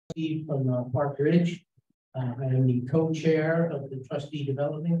Steve from Park Ridge. I am the co-chair of the Trustee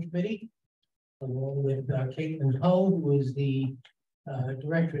Development Committee, along with Caitlin Hull, who is the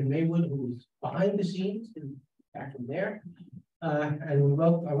director in Maywood, who is behind the scenes and back in there. And I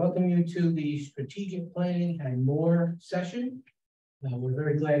welcome you to the Strategic Planning and More session. We're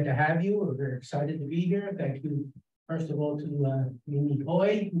very glad to have you. We're very excited to be here. Thank you, first of all, to Mimi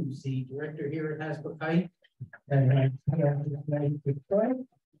Hoy, who's the director here at Hasbrouck Heights. And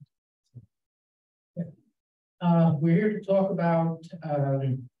we're here to talk about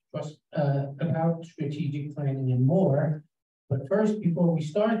strategic planning and more. But first, before we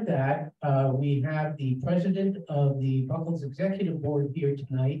start that, we have the president of the Buckles Executive Board here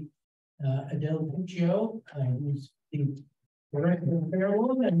tonight, Adele Puccio, who's the director of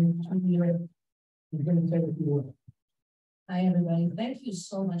Fairlawn, and we're going to take a few words. Hi, everybody. Thank you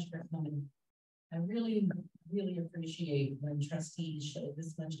so much for coming. I really appreciate when trustees show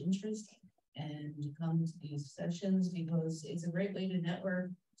this much interest and come to these sessions, because it's a great way to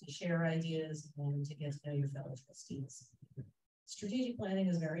network, to share ideas, and to get to know your fellow trustees. Strategic planning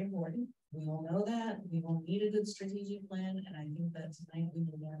is very important. We all know that. We all need a good strategic plan, and I think that tonight we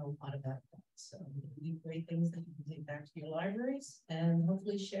will learn a lot about that. So we have great things that you can take back to your libraries and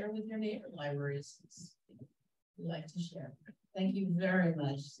hopefully share with your neighbor libraries. We like to share. Thank you very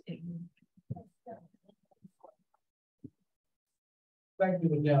much. Thank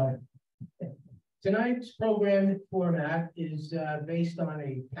you, Adele. Tonight's program format is based on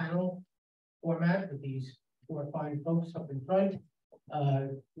a panel format with these four fine folks up in front.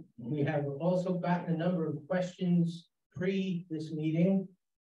 We have also gotten a number of questions pre this meeting,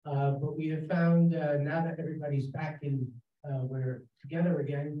 but we have found now that everybody's back in, we're together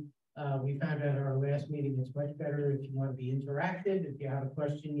again, we found out at our last meeting it's much better if you want to be interactive. If you have a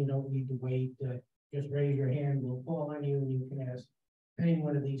question, you don't need to wait. Just raise your hand, we'll call on you, and you can ask any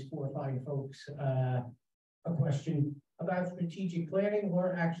one of these four fine folks a question about strategic planning,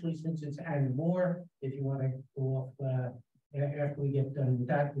 or actually, since it's and more, if you want to go off after we get done with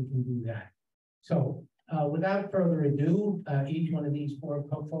that, we can do that. So without further ado, each one of these four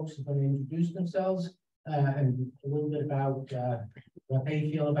folks is going to introduce themselves and a little bit about what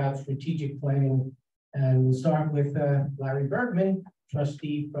they feel about strategic planning. And we'll start with Larry Bergman,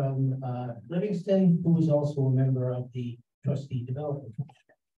 trustee from Livingston, who is also a member of the Trustee Development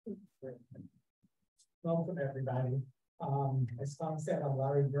Committee. Welcome, everybody. As Tom said, I'm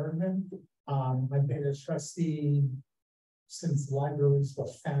Larry Bergman. I've been a trustee since libraries were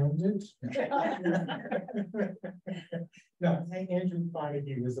founded. No, Andrew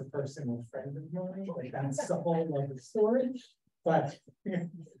Carnegie was a personal friend of mine, but that's the whole other story. But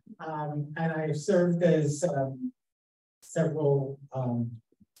and I've served as several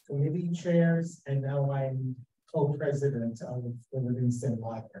committee chairs, and now I'm co-president of the Livingston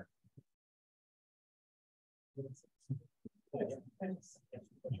Library.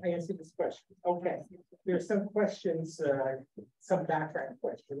 I answered this question. Okay, there's some questions, some background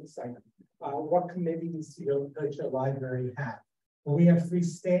questions, like what committees does your library have? Well, we have 3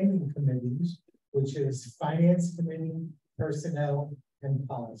 standing committees, which is Finance Committee, Personnel, and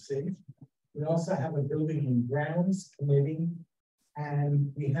Policy. We also have a Building and Grounds Committee,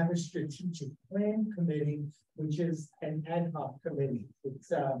 and we have a Strategic Plan Committee, which is an ad hoc committee. It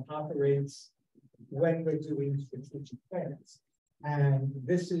operates when we're doing strategic plans. And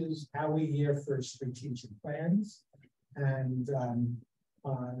this is our year for strategic plans. And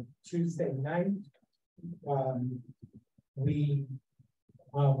on Tuesday night, we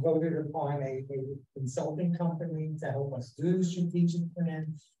voted upon a consulting company to help us do the strategic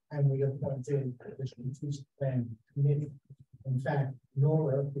plan, and we appointed the strategic plan committee. In fact,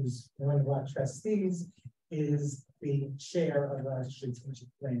 Nora, who's one of our trustees, is the chair of our strategic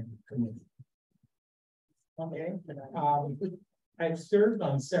plan committee. Okay. I've served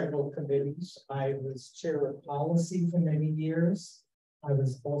on several committees. I was chair of policy for many years. I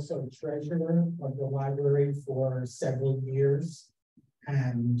was also treasurer of the library for several years.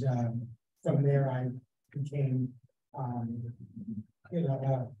 And from there, I became, a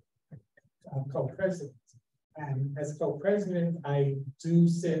co-president. And as co-president, I do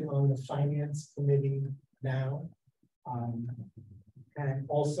sit on the finance committee now, and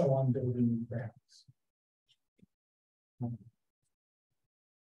also on building and grounds.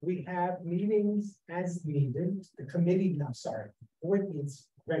 We have meetings as needed. The committee, board meets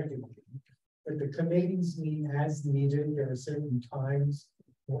regularly, but the committees meet as needed. There are certain times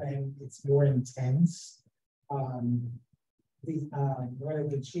when it's more intense. One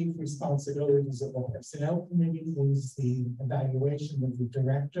of the chief responsibilities of the personnel committee is the evaluation of the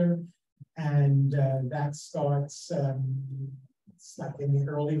director, and that starts it's like in the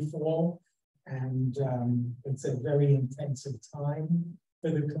early fall, and it's a very intensive time for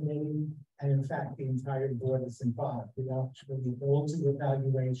the committee, and in fact, the entire board is involved. We actually all do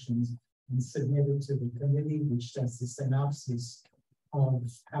evaluations and submit it to the committee, which does the synopsis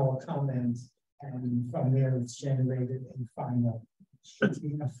of our comments, and from there it's generated a final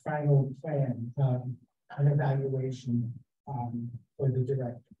plan, an evaluation for the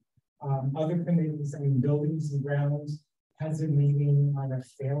director. Other committees, I mean, buildings and grounds has a meeting on a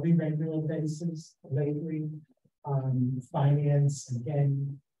fairly regular basis lately. Finance,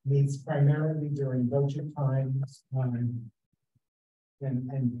 again, meets primarily during budget times.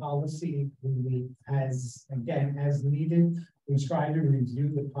 And policy, we meet as needed. We try to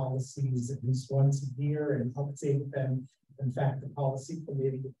review the policies at least once a year and update them. In fact, the policy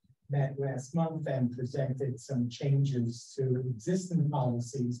committee met last month and presented some changes to existing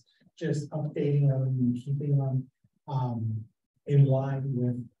policies, just updating them and keeping them in line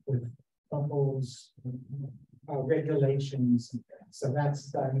with proposed regulations. So that's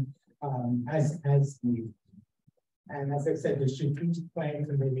done as needed. And as I said, the strategic plan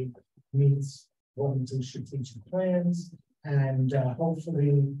committee meets going to strategic plans, and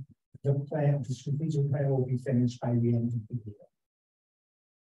hopefully the strategic plan will be finished by the end of the year.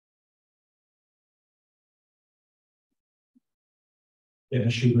 Yeah,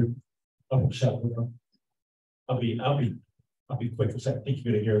 Schubert. I'll be quick for a second. I think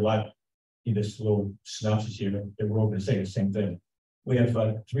you're going to hear a lot in this little synopsis here that we're all going to say the same thing. We have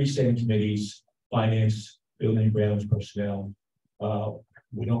 3 standing committees: finance, building and grounds, personnel.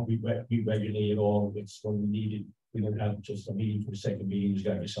 We don't meet regularly at all. It's when we need it. We don't have just a meeting for the sake of meeting. There's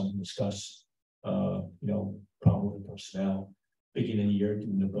got to be something to discuss. Problem with personnel. Beginning of the year,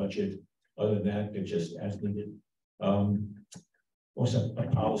 doing the budget. Other than that, they're just as needed. Also,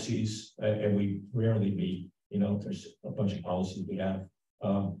 policies, and we rarely meet. There's a bunch of policies we have.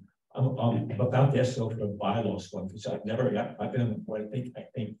 I'm about to ask for a bylaws one because I've been on the board, I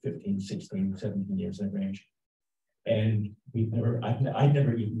think 15, 16, 17 years in that range. And I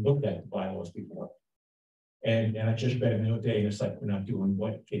never even looked at the bylaws before. And I just read it the other day, and it's like we're not doing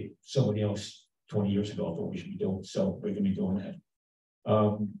what somebody else 20 years ago thought we should be doing. So we're going to be doing that.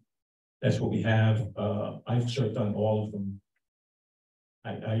 That's what we have. I've served on all of them.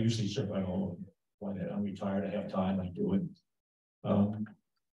 I usually serve on all of them. When I'm retired, I have time, I do it.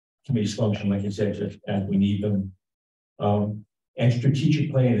 Committees function, like I said, just as we need them. And strategic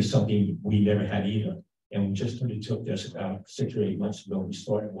plan is something we never had either. And we just undertook this about 6 or 8 months ago. We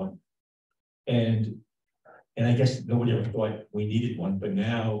started one. And I guess nobody ever thought we needed one, but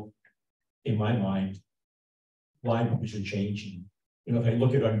now, in my mind, libraries are changing. If I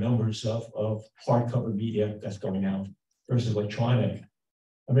look at our numbers of hardcover media that's going out versus electronic,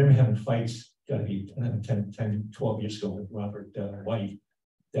 I remember having fights, got to be 10, 12 years ago with Robert White,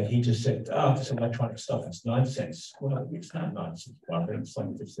 that he just said, oh, this electronic stuff is nonsense. Well, it's not nonsense, Robert. It's like,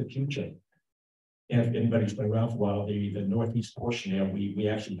 it's the future. And if anybody's been around for a while, the northeast portion there, we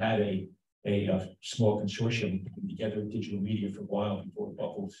actually had a small consortium putting together digital media for a while before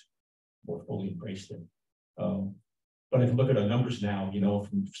Buckles more fully embraced it. But if you look at our numbers now,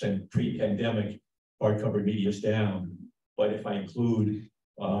 from say pre-pandemic, hardcover media is down. But if I include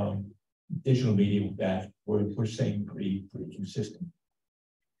digital media with that, we're staying pretty consistent.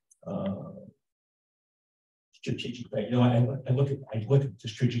 Strategic plan. I look at the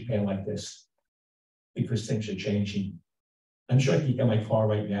strategic plan like this because things are changing. I'm sure I can get my car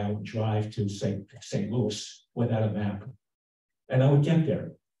right now and drive to St. Louis without a map, and I would get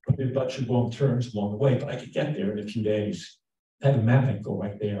there. There's a bunch of wrong turns along the way, but I could get there in a few days. Have a map and go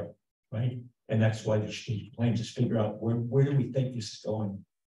right there, right? And that's why the strategic plan, just figure out where do we think this is going.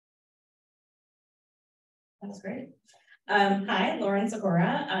 That's great. Hi, Lauren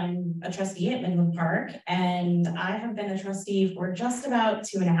Segura. I'm a trustee at Midland Park, and I have been a trustee for just about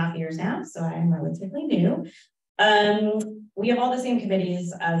 2.5 years now, so I'm relatively new. We have all the same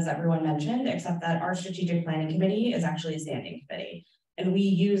committees as everyone mentioned, except that our strategic planning committee is actually a standing committee. And we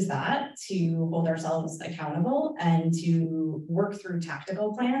use that to hold ourselves accountable and to work through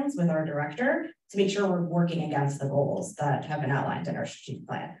tactical plans with our director to make sure we're working against the goals that have been outlined in our strategic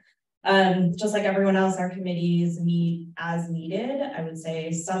plan. Just like everyone else, our committees meet as needed. I would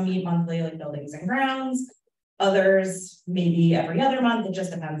say some meet monthly, like buildings and grounds. Others maybe every other month. It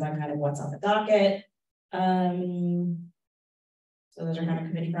just depends on kind of what's on the docket. So those are kind of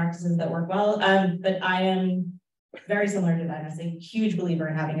committee practices that work well. But I am very similar to that. I'm a huge believer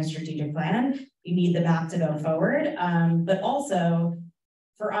in having a strategic plan. You need the map to go forward. But also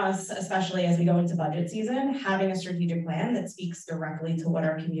for us, especially as we go into budget season, having a strategic plan that speaks directly to what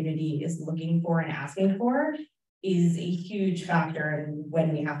our community is looking for and asking for is a huge factor in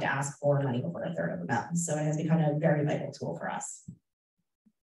when we have to ask for money over a third of the amount. So it has become a very vital tool for us.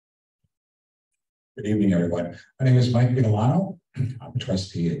 Good evening, everyone. My name is Mike Milano. I'm a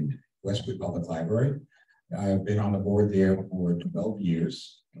trustee in Westwood Public Library. I've been on the board there for 12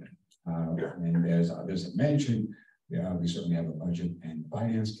 years. And as others have mentioned, we certainly have a budget and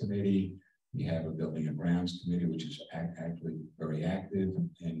finance committee. We have a building and grounds committee, which is actually very active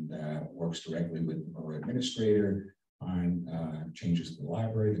and works directly with our administrator on changes to the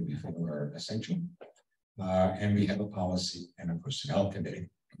library that we feel are essential. And we have a policy and a personnel committee.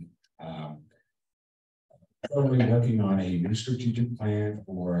 Currently working on a new strategic plan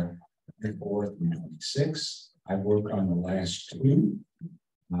for 24 through 26. I've worked on the last two.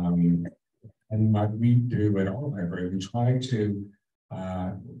 And what we do at our library, we try to,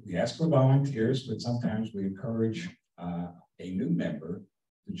 we ask for volunteers, but sometimes we encourage a new member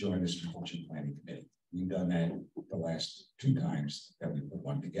to join the strategic planning committee. We've done that the last two times that we put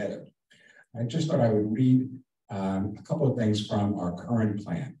one together. I just thought I would read a couple of things from our current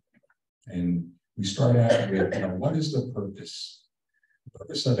plan. And we start out with, what is the purpose? The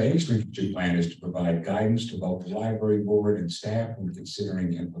purpose of any strategic plan is to provide guidance to both the library board and staff when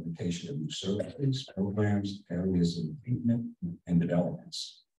considering implementation of new services, programs, areas of improvement, and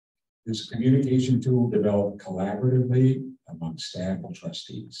developments. This communication tool developed collaboratively among staff and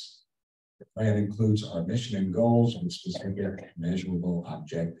trustees. The plan includes our mission and goals with specific measurable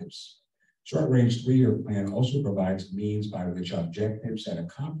objectives. Short-range three-year plan also provides means by which objectives and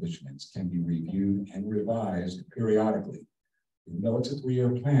accomplishments can be reviewed and revised periodically. Even though it's a three-year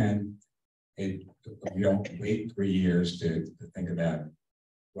plan, we don't wait 3 years to think about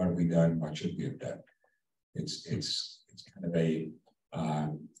what have we done, what should we have done. It's kind of a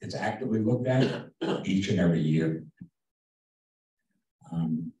it's actively looked at each and every year.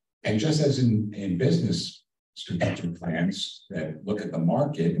 And just as in business strategic plans that look at the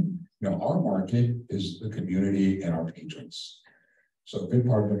market, our market is the community and our patrons. So a good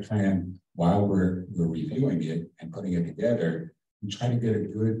part of the plan, while we're reviewing it and putting it together, we try to get a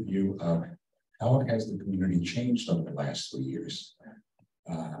good view of how has the community changed over the last 3 years.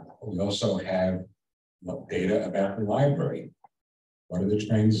 We also have data about the library. What are the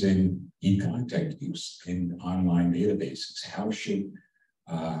trends in e-content use in online databases? How should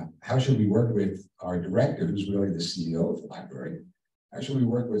we work with our director, who's really the CEO of the library? How should we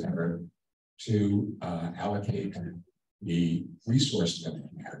work with her to allocate the resources that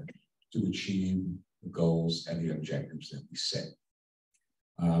we have to achieve the goals and the objectives that we set?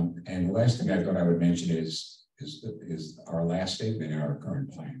 And the last thing I thought I would mention is our last statement in our current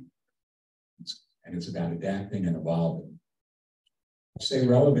plan. And it's about adapting and evolving. To stay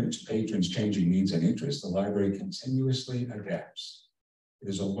relevant to patrons' changing needs and interests, the library continuously adapts. It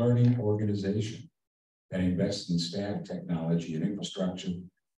is a learning organization that invests in staff, technology, and infrastructure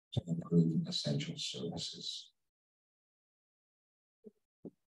to improve essential services.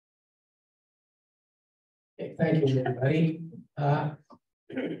 Okay, thank you, everybody.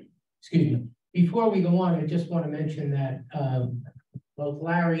 Excuse me. Before we go on, I just want to mention that both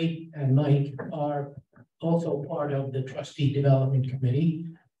Larry and Mike are also part of the Trustee Development Committee.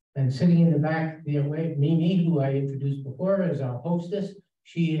 And sitting in the back there with Mimi, who I introduced before as our hostess,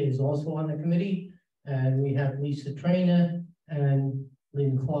 she is also on the committee. And we have Lisa Traina and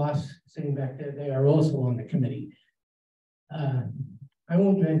Lynn Kloss sitting back there. They are also on the committee. I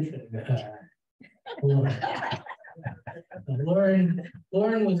won't mention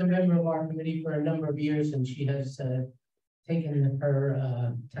Lauren was a member of our committee for a number of years, and she has taken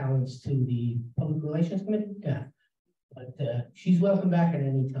her talents to the Public Relations Committee. Yeah. But she's welcome back at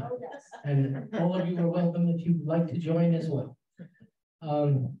any time. Oh, yes. And all of you are welcome if you'd like to join as well.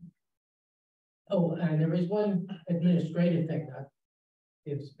 Oh, and there is one administrative thing.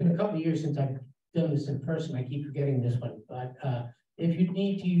 It's been a couple of years since I've done this in person. I keep forgetting this one. But if you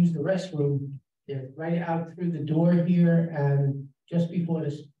need to use the restroom, they're right out through the door here. And just before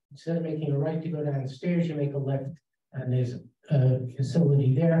this, instead of making a right to go downstairs, you make a left. And there's a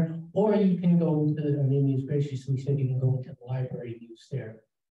facility there. Or you can go to, I mean, it's graciously said you can go to the library and use their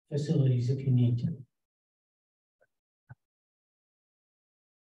facilities if you need to.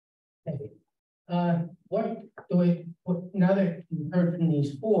 Okay. Now that you've heard from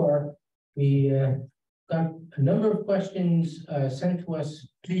these four, we got a number of questions sent to us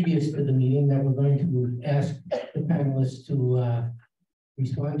previous to the meeting that we're going to ask the panelists to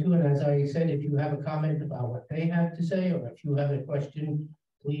respond to. And as I said, if you have a comment about what they have to say, or if you have a question,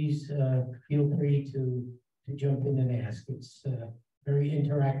 please feel free to jump in and ask. It's very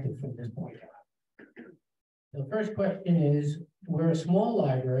interactive from this point on. The first question is, we're a small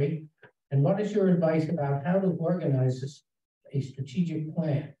library, And what is your advice about how to organize a strategic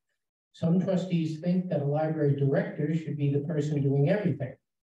plan? Some trustees think that a library director should be the person doing everything.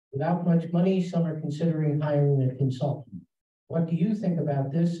 Without much money, some are considering hiring a consultant. What do you think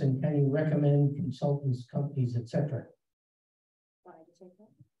about this, and can you recommend consultants, companies, etc.?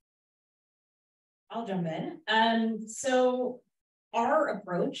 I'll jump in. So our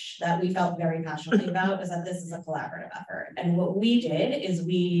approach that we felt very passionately about is that this is a collaborative effort. And what we did is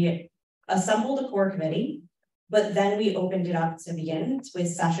we assembled a core committee, but then we opened it up to begin with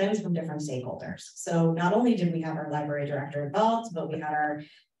sessions from different stakeholders. So not only did we have our library director involved, but we had our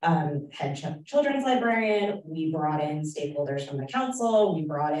head children's librarian. We brought in stakeholders from the council. We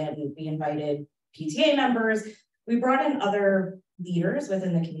invited PTA members. We brought in other leaders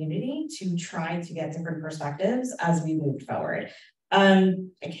within the community to try to get different perspectives as we moved forward. I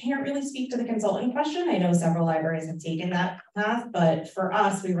can't really speak to the consultant question. I know several libraries have taken that path, but for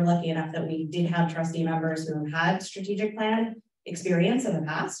us, we were lucky enough that we did have trustee members who had strategic plan experience in the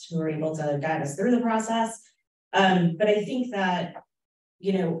past, who were able to guide us through the process. But I think that,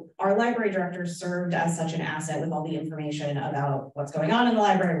 you know, our library director served as such an asset with all the information about what's going on in the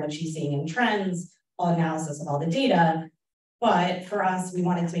library, what she's seeing in trends, all analysis of all the data. But for us, we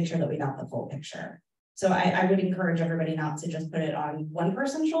wanted to make sure that we got the full picture. So I would encourage everybody not to just put it on one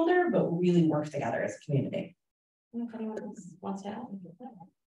person's shoulder, but really work together as a community. I don't know if anyone else wants to add.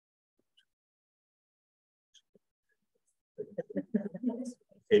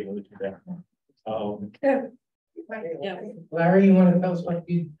 Yeah. Larry, you want to tell us what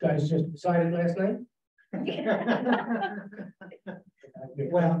you guys just decided last night?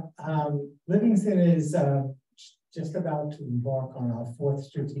 Well, Livingston is just about to embark on our 4th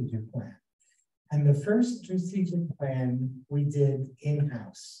strategic plan. And the first strategic plan we did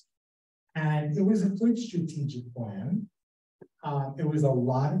in-house. And it was a good strategic plan. It was a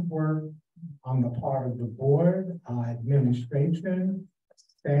lot of work on the part of the board, administration,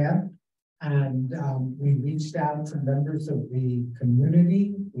 staff, and we reached out to members of the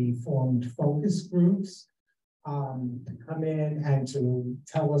community. We formed focus groups to come in and to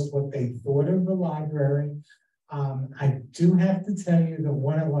tell us what they thought of the library. I do have to tell you that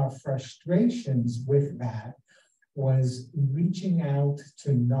one of our frustrations with that was reaching out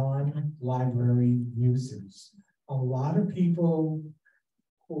to non-library users. A lot of people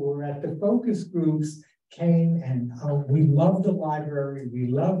who were at the focus groups came and, oh, we love the library, we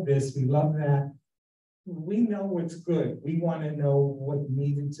love this, we love that. We know what's good. We want to know what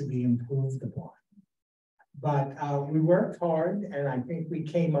needed to be improved upon. But we worked hard, and I think we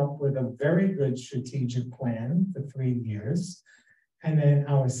came up with a very good strategic plan for 3 years. And then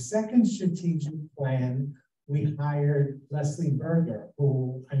our second strategic plan, we hired Leslie Berger,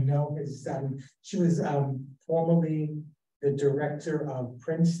 who I know is, she was formerly the director of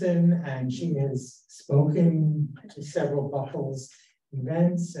Princeton, and she has spoken to several Buckles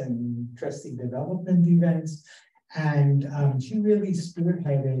events and trustee development events. And she really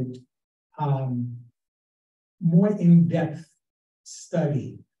spearheaded more in-depth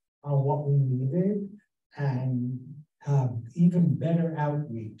study on what we needed and even better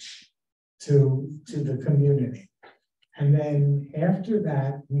outreach to the community. And then after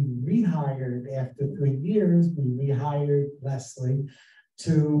that, we rehired, after 3 years, we rehired Leslie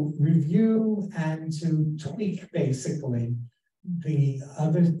to review and to tweak basically the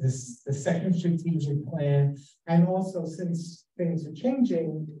second strategic plan. And also, since things are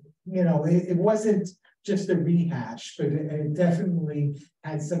changing, you know, it wasn't just a rehash, but it definitely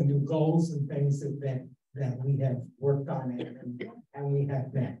had some new goals and things that we have worked on and we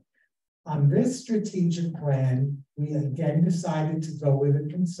have met. On this strategic plan, we again decided to go with a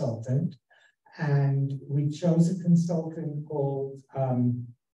consultant, and we chose a consultant called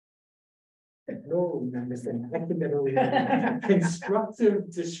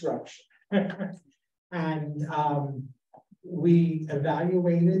Constructive Disruption. And we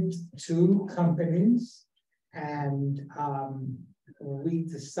evaluated 2 companies, and we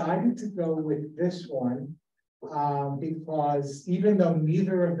decided to go with this one because even though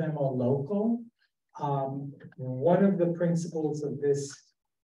neither of them are local, one of the principals of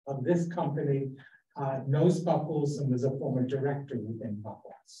this company knows Buckles and was a former director within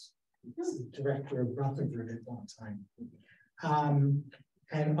Buckles. He was the director of Rutherford at one time.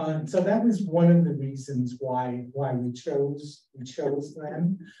 So that was one of the reasons why we chose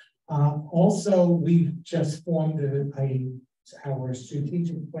them. Also, we just formed our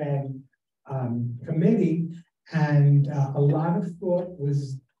strategic plan committee, and a lot of thought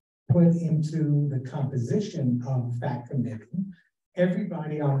was put into the composition of that committee.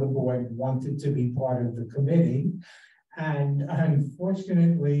 Everybody on the board wanted to be part of the committee, And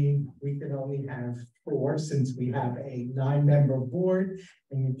unfortunately, we can only have 4 since we have a 9-member board,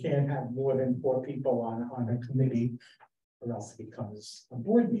 and you can't have more than 4 people on a committee, or else it becomes a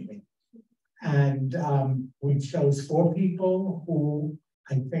board meeting. And we chose 4 people who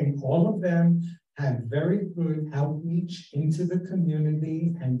I think all of them had very good outreach into the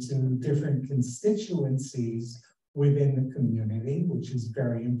community and to different constituencies within the community, which is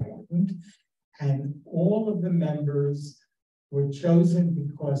very important. And all of the members were chosen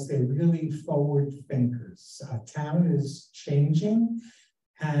because they're really forward thinkers. Our town is changing,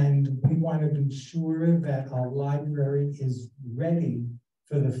 and we want to be sure that our library is ready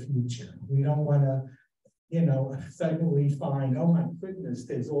for the future. We don't want to, you know, suddenly find, oh my goodness,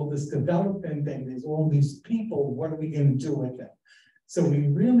 there's all this development and there's all these people, what are we going to do with them? So we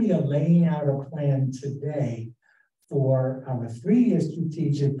really are laying out a plan today for our 3-year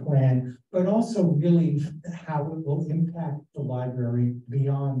strategic plan, but also really how it will impact the library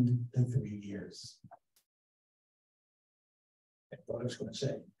beyond the 3 years. I thought I was going to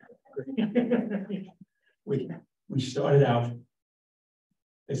say. we started out.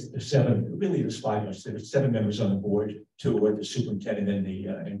 It's the 7, really there's 5 of us. There were 7 members on the board. 2 were the superintendent and the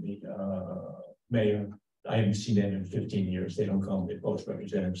mayor. I haven't seen them in 15 years. They don't come, they're both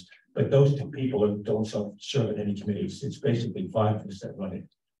representatives. But those 2 people don't serve in any committees. It's basically 5 of us that run it.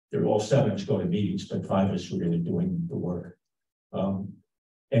 They're all 7 of us go to meetings, but 5 of us are really doing the work.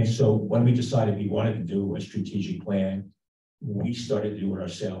 And so when we decided we wanted to do a strategic plan, we started to do it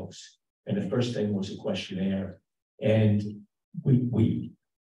ourselves. And the first thing was a questionnaire. And we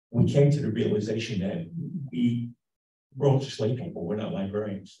came to the realization that we're all just lay people. We're not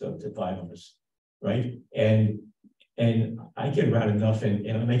librarians, the 5 of us, right? And I get around enough, and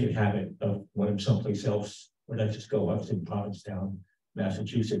I make it a habit of when I'm someplace else, when I just go up to Provincetown,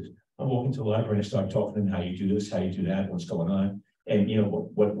 Massachusetts, I'm walking to the library and I start talking to them, how you do this, how you do that, what's going on, and you know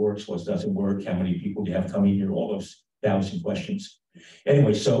what works, what doesn't work, how many people do you have coming here, all those 1,000 questions.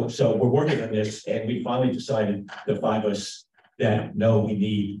 Anyway, so we're working on this, and we finally decided, the 5 of us, that no,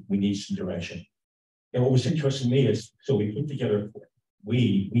 we need some direction. And what was interesting to me is, so we put together,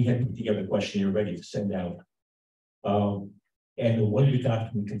 we had put together a questionnaire ready to send out. And the one we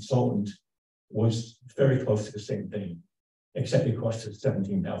got from the consultant was very close to the same thing, except it cost us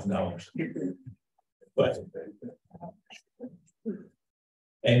 $17,000. But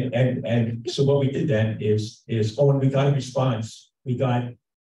and so what we did then is when we got a response, we got,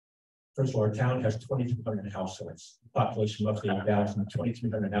 first of all, our town has 2,200 households, population roughly 8,000,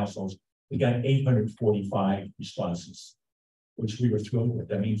 2,300 households. We got 845 responses, which we were thrilled with.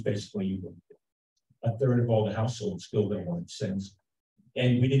 That means basically 1/3 of all the households filled their one sense.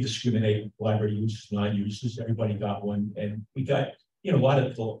 And we didn't discriminate library users, non-users, everybody got one. And we got, you know, a lot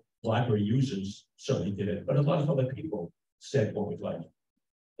of the library users certainly did it, but a lot of other people said what we'd like.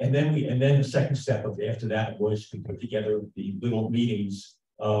 And then the second step of after that was we put together the little meetings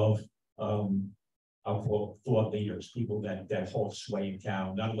of I'll call thought leaders, people that hold sway in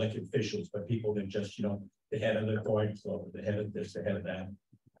town, not elected officials, but people that just, you know, the head of the garden club, the head of this, the head of that.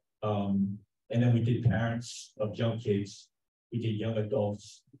 And then we did parents of young kids, we did young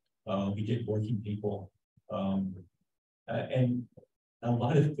adults, we did working people, and a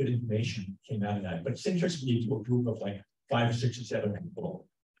lot of good information came out of that. But it's interesting when you do a group of like 5 or 6 or 7 people.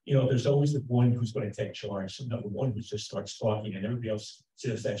 You know, there's always the one who's going to take charge. So number one who just starts talking, and everybody else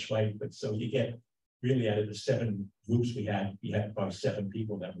says that's right. But so you get really out of the 7 groups we had probably 7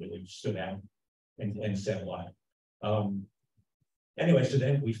 people that really stood out and said a lot. Anyway, so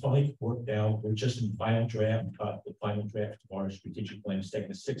then we finally worked out. We're just in the final draft. The final draft of our strategic plan is taking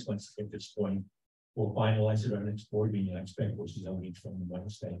us 6 months at this point. We'll finalize it on our next board meeting, I expect, which is a week from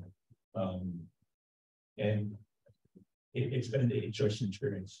Wednesday. And it's been an interesting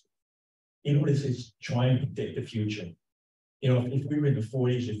experience. You know, it's trying to predict the future. You know, if we were in the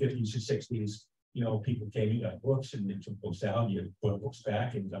 40s or 50s or 60s, you know, people came, you got books and they took books out, you put books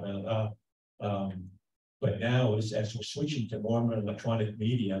back and but now as we're switching to more and more electronic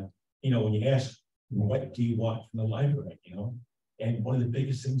media, you know, when you ask, what do you want from the library, you know? And one of the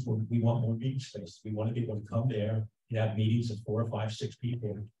biggest things, we want more meeting space. We want to be able to come there and have meetings of 4 or 5, 6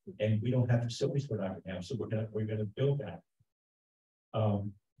 people, and we don't have facilities for that right now. So we're gonna build that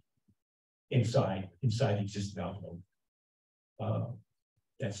inside the existing envelope.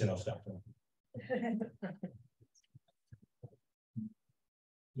 That's it. I'll stop there.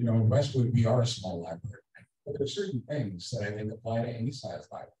 You know, in Westwood, we are a small library, but there are certain things that I think apply to any size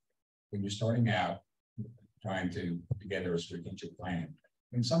library. When you're starting out, trying to put together a strategic plan,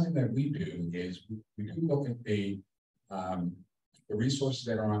 and something that we do is we do look at the resources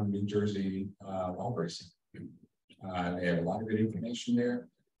that are on New Jersey library system. They have a lot of good information there.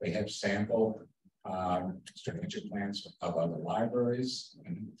 They have sample strategic plans of other libraries,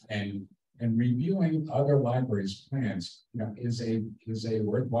 and reviewing other libraries' plans, is a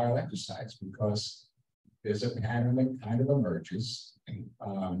worthwhile exercise, because there's a pattern that kind of emerges.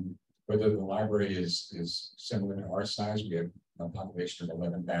 Whether the library is similar to our size, we have a population of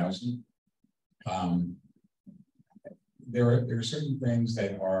 11,000. There are certain things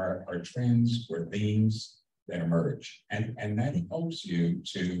that are trends or themes that emerge, and that helps you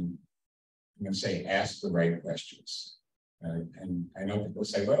to, I'm going to say, ask the right questions. And I know people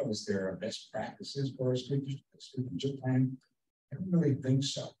say, well, is there a best practices for a strategic plan? I don't really think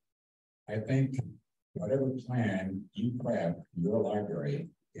so. I think whatever plan you craft for your library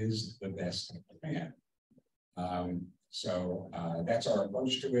is the best plan. So that's our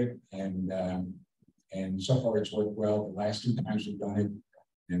approach to it, and so far it's worked well. The last 2 times we've done it,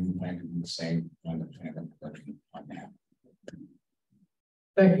 and we plan to do the same on the plan that we're working on now.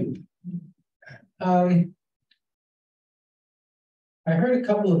 Thank you. I heard a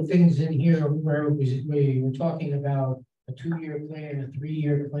couple of things in here where you were talking about a 2-year plan, a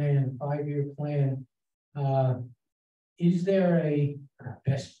 3-year plan, a 5-year plan. Is there a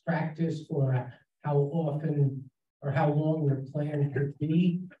best practice for how often or how long your plan could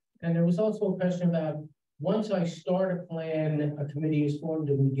be? And there was also a question about, once I start a plan, a committee is formed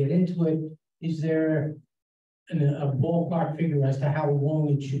and we get into it, is there a ballpark figure as to how long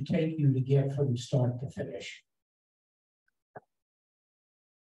it should take you to get from start to finish?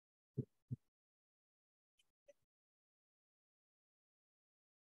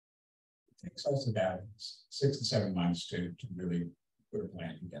 It takes us about 6 to 7 months to really put a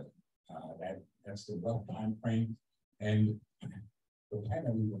plan together. That's the rough time frame. And the plan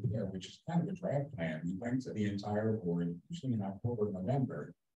that we prepare, which is kind of a draft plan, we bring to the entire board, usually in October,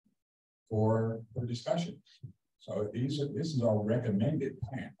 November, for discussion. So this is our recommended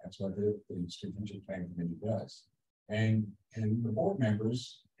plan. That's what the strategic plan committee does. And the board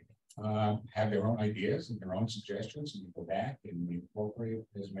members have their own ideas and their own suggestions, and we go back and we incorporate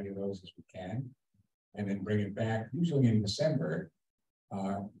as many of those as we can, and then bring it back, usually in December,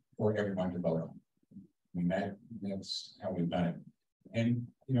 for everyone to vote on. I mean, that's how we've done it. And,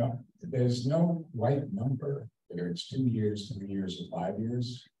 there's no right number, whether it's 2 years, 3 years, or 5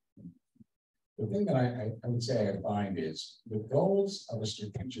 years. The thing that I would say I find is the goals of a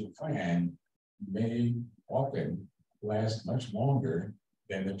strategic plan may often last much longer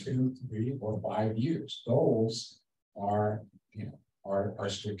than the 2, 3, or 5 years. Goals are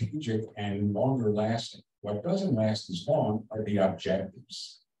strategic and longer lasting. What doesn't last as long are the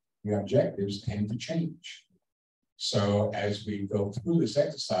objectives. The objectives tend to change. So as we go through this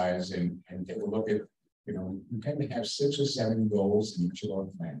exercise and take a look at, we tend to have 6 or 7 goals in each of our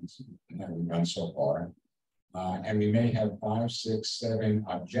plans that we've done so far. And we may have 5, 6, 7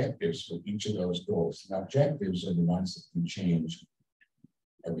 objectives for each of those goals. The objectives are the ones that can change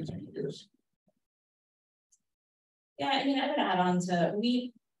every 2 years. Yeah, I mean, I would add on to,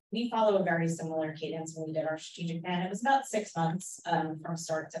 we follow a very similar cadence when we did our strategic plan. It was about 6 months from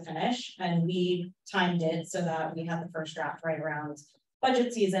start to finish, and we timed it so that we had the first draft right around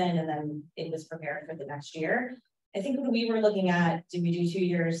budget season, and then it was prepared for the next year. I think when we were looking at, did we do 2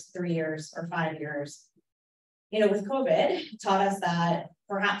 years, 3 years, or 5 years? With COVID, it taught us that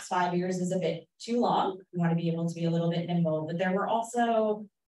perhaps 5 years is a bit too long. We want to be able to be a little bit nimble, but there were also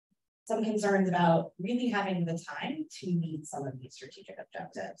some concerns about really having the time to meet some of these strategic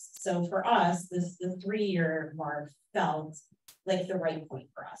objectives. So for us, the 3-year mark felt like the right point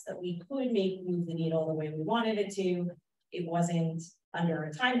for us, that we could move the needle the way we wanted it to. It wasn't under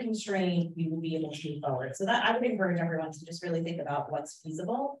a time constraint. We would be able to move forward. So that I would encourage everyone to just really think about what's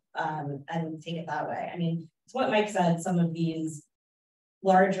feasible and take it that way. I mean, it's what Mike said, some of these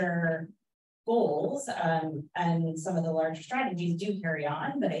larger goals and some of the larger strategies do carry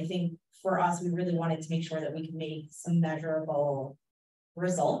on, but I think for us, we really wanted to make sure that we could make some measurable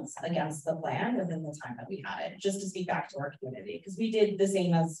results against the plan within the time that we had it, just to speak back to our community, because we did the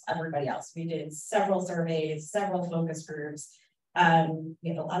same as everybody else. We did several surveys, several focus groups. We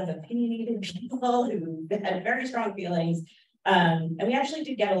had a lot of opinionated people who had very strong feelings. And we actually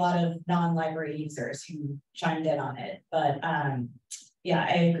did get a lot of non-library users who chimed in on it. But yeah,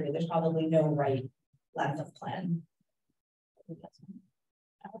 I agree. There's probably no right length of plan.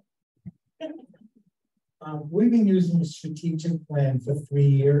 We've been using the strategic plan for 3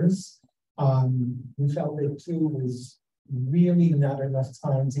 years. We felt it too was really not enough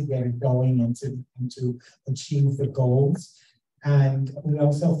time to get it going and to achieve the goals. And we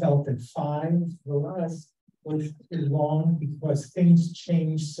also felt that 5 for us was too long because things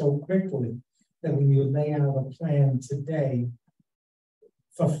change so quickly. that when you lay out a plan today,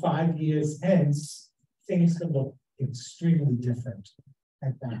 for 5 years hence, things could look extremely different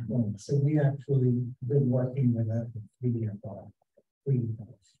at that point. So we actually been working with a 3-year goal.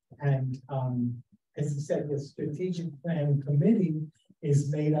 And as I said, the strategic plan committee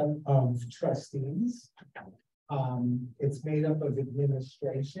is made up of trustees. It's made up of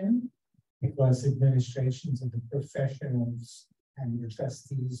administration, because administrations are the professionals and the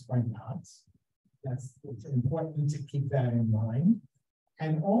trustees are not. It's important to keep that in mind.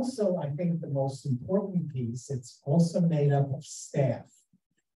 And also, I think the most important piece, it's also made up of staff.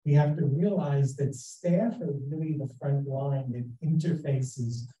 We have to realize that staff are really the front line that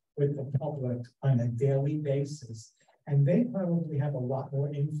interfaces with the public on a daily basis. And they probably have a lot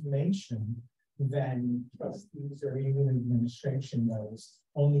more information than trustees or even administration knows,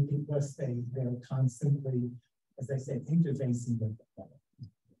 only because they're constantly, as I said, interfacing with the public.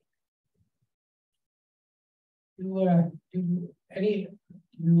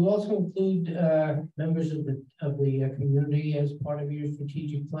 You also include members of the community as part of your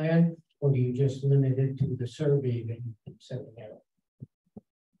strategic plan, or do you just limit it to the survey that you're sending out?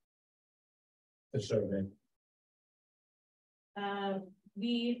 The survey.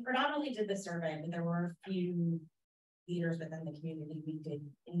 We predominantly did the survey, but there were a few leaders within the community. We did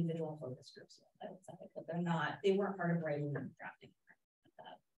individual focus groups, but they weren't part of writing and drafting.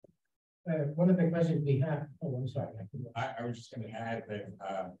 One of the questions we have, oh, I'm sorry. I was just going to add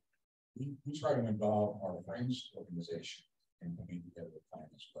that we try to involve our friends organization in putting together the plan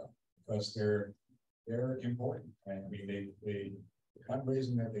as well, because they're important. And I mean, the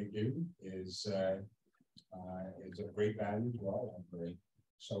fundraising that they do is of great value to our library.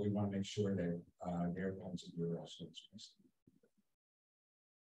 So we want to make sure that their points of view are also expressed.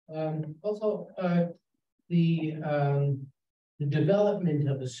 Also, the development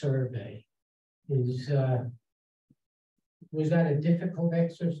of a survey is was that a difficult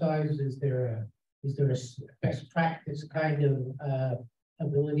exercise? Is there a best practice kind of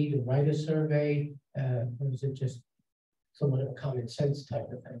ability to write a survey, or is it just somewhat of a common sense type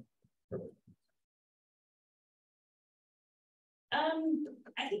of thing?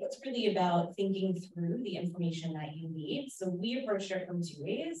 I think it's really about thinking through the information that you need. So we approached it from 2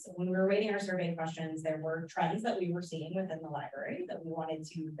 ways. When we were writing our survey questions, there were trends that we were seeing within the library that we wanted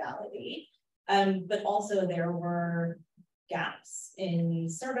to validate. But also there were gaps in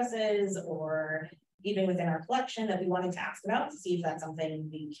services or even within our collection that we wanted to ask about to see if that's something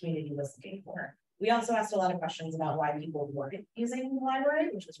the community was looking for. We also asked a lot of questions about why people weren't using the library,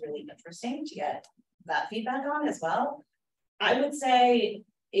 which was really interesting to get that feedback on as well. I would say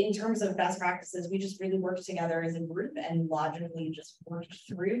in terms of best practices, we just really worked together as a group and logically just worked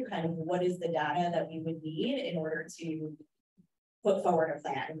through kind of what is the data that we would need in order to put forward a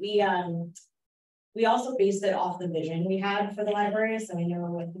plan. We also based it off the vision we had for the library. So I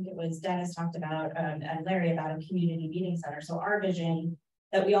know, I think it was Dennis talked about and Larry about a community meeting center. So our vision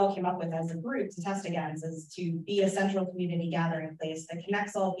that we all came up with as a group to test against is to be a central community gathering place that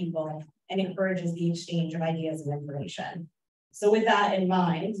connects all people and encourages the exchange of ideas and information. So with that in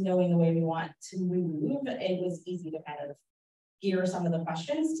mind, knowing the way we want to move, it was easy to kind of gear some of the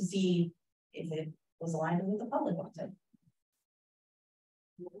questions to see if it was aligned with what the public wanted.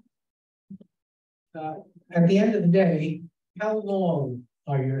 At the end of the day, how long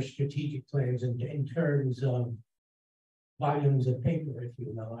are your strategic plans in terms of volumes of paper, if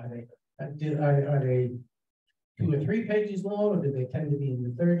you know? Are they 2 or 3 pages long, or do they tend to be in the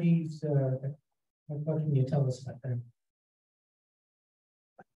 30s? What can you tell us about that?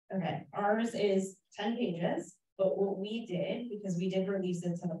 Okay, ours is 10 pages, but what we did, because we did release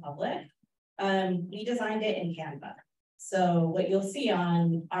it to the public, we designed it in Canva. So what you'll see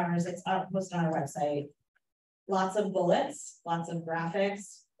on ours, it's up posted on our website, lots of bullets, lots of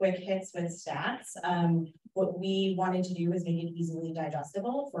graphics, quick hits with stats. What we wanted to do is make it easily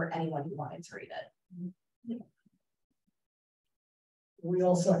digestible for anyone who wanted to read it. We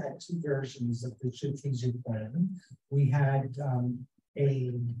also had 2 versions of the strategic plan. We had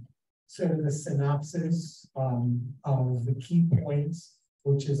a sort of a synopsis of the key points,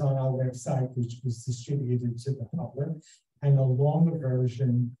 which is on our website, which was distributed to the public, and a longer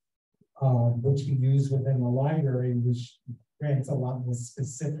version, which we use within the library, which grants a lot more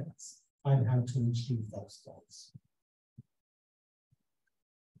specifics on how to achieve those goals.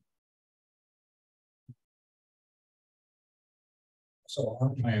 So our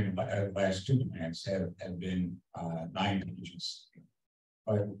plan, last 2 plans have been 9 pages.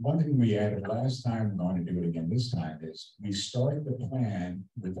 But one thing we added last time, we're going to do it again this time, is we start the plan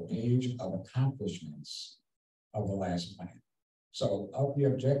with a page of accomplishments of the last plan. So of the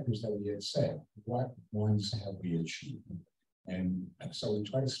objectives that we had set, what ones have we achieved? And so we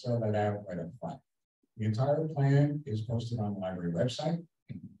try to spell that out right up front. The entire plan is posted on the library website.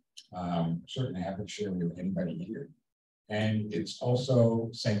 Certainly happy to share with anybody here. And it's also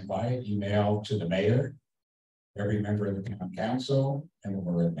sent via email to the mayor, every member of the town council, and the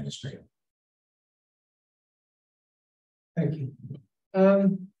borough administrator. Thank you.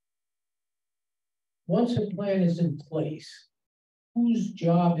 Once a plan is in place, whose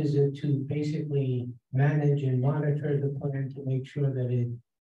job is it to basically manage and monitor the plan to make sure that it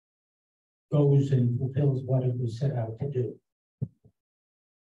goes and fulfills what it was set out to do?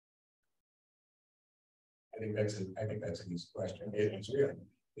 I think that's an easy question.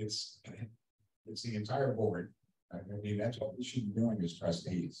 It's the entire board. I mean, that's what we should be doing as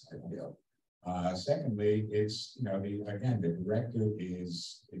trustees, I feel. Secondly, it's, you know, the director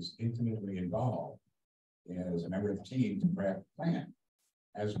is intimately involved as a member of the team to craft the plan,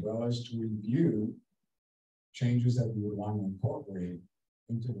 as well as to review changes that we would want to incorporate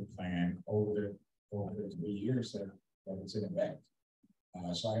into the plan over the 3 years that it's in effect.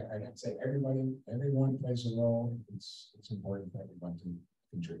 So I'd say everyone plays a role. It's important for everyone to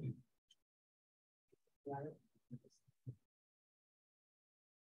contribute.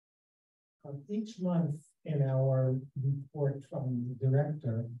 Each month in our report from the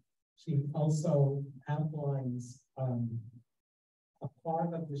director, she also outlines a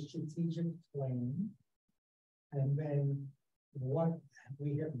part of the strategic plan and then what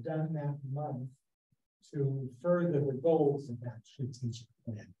we have done that month to further the goals of that strategic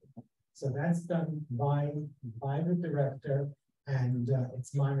plan. So that's done by the director, and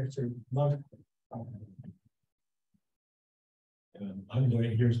it's monitored monthly. I'm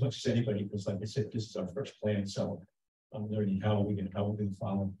learning here as much as anybody, because like I said, this is our first plan, so I'm learning how we can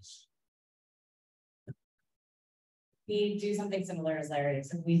follow this. We do something similar as Larry,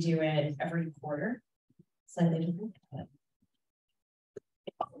 so we do it every quarter. Slightly different.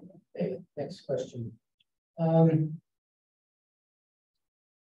 Okay, next question.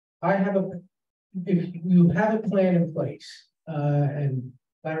 If you have a plan in place, and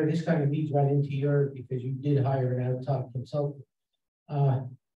Larry, this kind of leads right into because you did hire an outside consultant.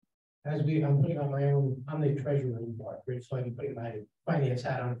 I'm putting on my own, I'm the treasurer of the board, so I can put my finance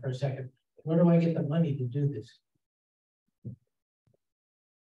hat on for a second. Where do I get the money to do this?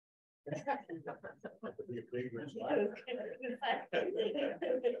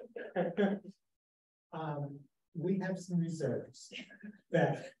 We have some reserves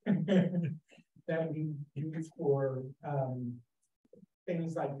that that we use for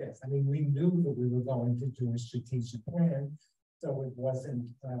things like this. I mean, we knew that we were going to do a strategic plan, so it wasn't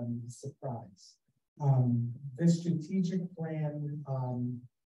a surprise. This strategic plan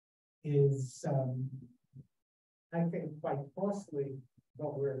is, I think, quite costly,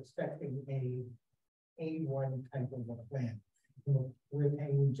 but we're expecting a A1 type of a plan. We're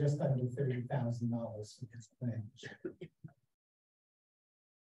paying just under $30,000 for this plan.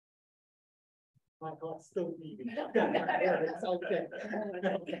 My heart's still beating. It's okay.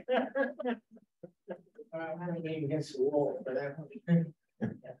 I'm going to be against the wall for that one.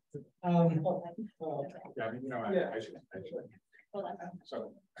 I should.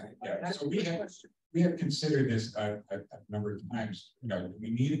 So, so we have considered this a number of times. You know,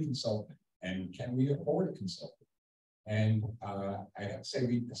 we need a consultant, and can we afford a consultant? And I have to say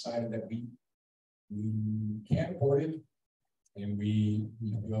we decided that we can't afford it, and we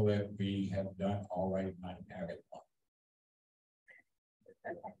feel that we have done all right not to have it.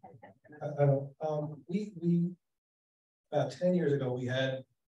 We about 10 years ago, we had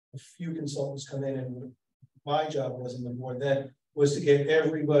a few consultants come in, and my job was in the board then was to get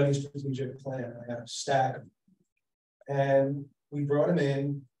everybody's strategic plan. I had a stack, and we brought them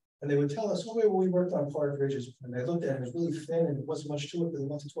in, and they would tell us, well, we worked on Park Ridges, and they looked at it, it was really thin, and it wasn't much to it, but they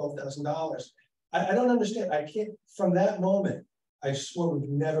wanted $12,000. I don't understand. I can't. From that moment, I swore we'd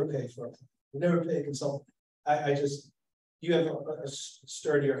never pay for it. We'd never pay a consultant. I just, you have a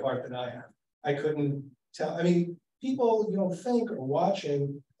sturdier heart than I have. I couldn't tell. I mean, people you don't think are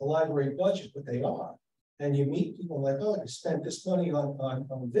watching the library budget, but they are. And you meet people like, oh, you spent this money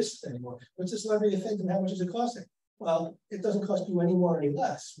on this thing, or what's this library you think, and how much is it costing? Well, it doesn't cost you any more or any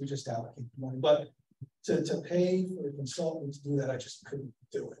less. We just allocate the money. But to pay for a consultant to do that, I just couldn't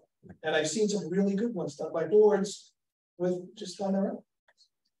do it. And I've seen some really good ones done by boards with just on their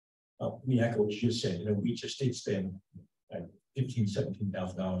own. We echo what you just said. You know, we just did spend like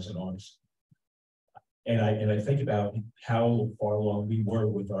 $15,000–$17,000 in August. And I think about how far along we were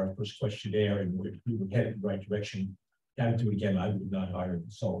with our first questionnaire, and we were headed in the right direction. Now to do it again, I would not hire a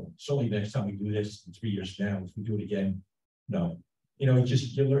consultant. Certainly next time we do this in 3 years from now, if we do it again, No. You know, it's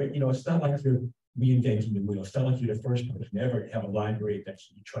just, you learn, you know, it's not like you're reinventing the wheel. It's not like you're the first person ever to have a library that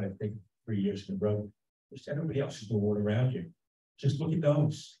you're trying to think 3 years in a row. Just everybody else is doing it around you. Just look at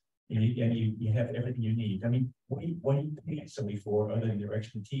those. And you have everything you need. I mean, what do you pay somebody for other than their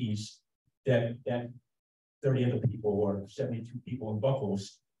expertise that 30 other people or 72 people in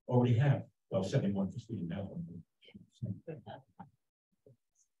Buffalo's already have? Well, 71 because we didn't have one.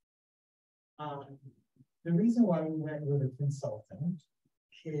 The reason why we went with a consultant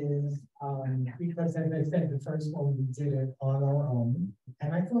is because, as I said, the first one we did it on our own,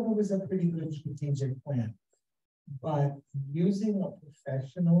 and I thought it was a pretty good strategic plan. But using a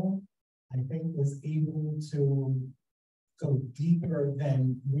professional, I think, was able to go deeper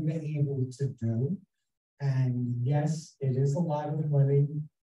than we were able to do. And yes, it is a lot of money,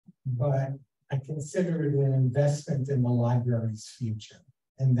 but I consider it an investment in the library's future.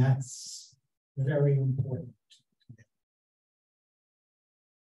 And that's very important.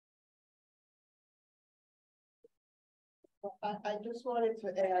 I just wanted to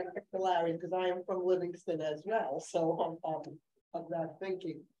add to Larry, because I am from Livingston as well, so I'm not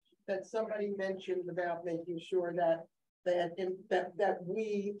thinking that somebody mentioned about making sure that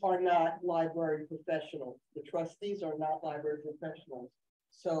we are not library professionals. The trustees are not library professionals.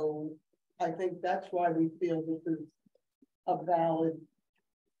 So I think that's why we feel this is a valid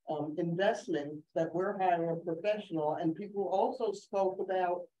investment, that we're hiring a professional. And people also spoke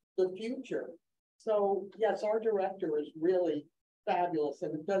about the future. So yes, our director is really fabulous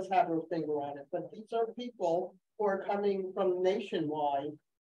and it does have her finger on it, but these are people who are coming from nationwide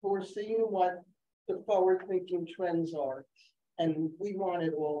who are seeing what the forward-thinking trends are. And we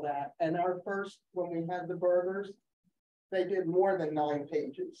wanted all that. And our first, when we had the burgers, they did more than 9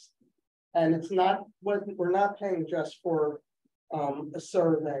 pages. And it's not what we're not paying just for a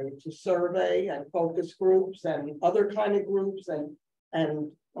survey. It's a survey and focus groups and other kind of groups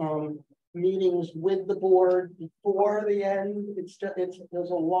and meetings with the board before the end. There's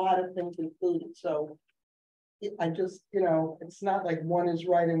a lot of things included. So I just, you know, it's not like one is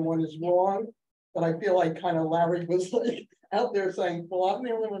right and one is wrong, but I feel like kind of Larry was like out there saying, well, I'm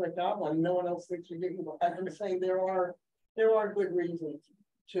the only one that got one. No one else thinks you're getting one. I'm saying there are good reasons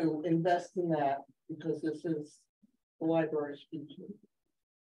to invest in that because this is the library's future.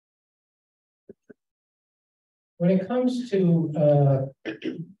 When it comes to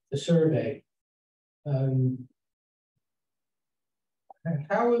the survey,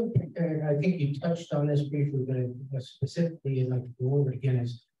 how, I think you touched on this briefly, but specifically I'd like to go over it again,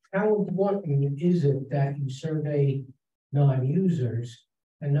 is how important is it that you survey non-users?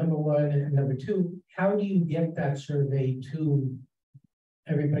 And number one, and number two, how do you get that survey to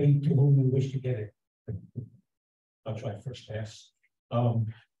everybody to whom you wish to get it? I'll try first pass.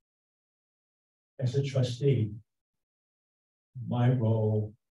 As a trustee, my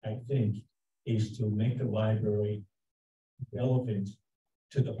role, I think, is to make the library relevant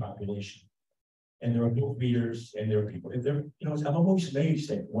to the population. And there are book readers and there are people, and there, you know, I'm always amazed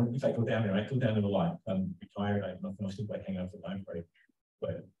that if I go down there, I go down there a lot. I'm retired, I have nothing else to do, I hang out at the library.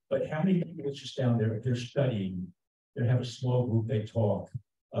 But how many people are just down there, they're studying, they have a small group, they talk,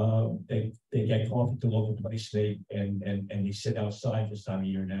 they get coffee at the local place, and they sit outside this time of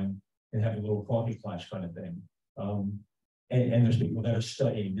year now and have a little coffee flash kind of thing. And there's people that are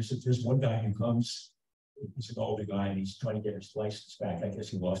studying. There's one guy who comes, he's an older guy and he's trying to get his license back. I guess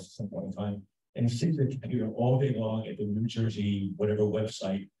he lost it at some point in time. And he sits at the computer all day long at the New Jersey, whatever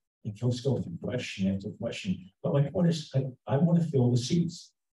website, and he'll just go through question after question. But my point is, I want to fill the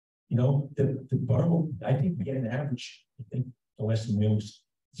seats. You know, the borough, I think we get an average, I think the last meals,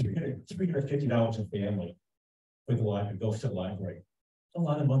 $350 a family for the library, goes to the library. A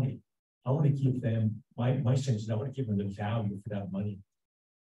lot of money. I want to give them, my sense is I want to give them the value for that money.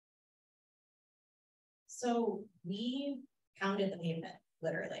 So we pounded the pavement,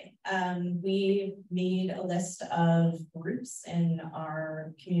 literally. We made a list of groups in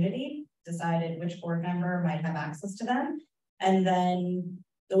our community, decided which board member might have access to them, and then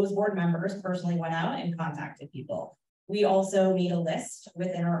those board members personally went out and contacted people. We also made a list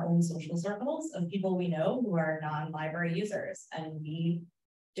within our own social circles of people we know who are non-library users, and we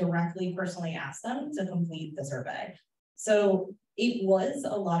directly personally asked them to complete the survey. So it was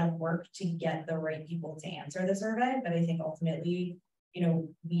a lot of work to get the right people to answer the survey, but I think ultimately, you know,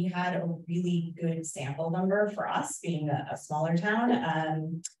 we had a really good sample number for us being a smaller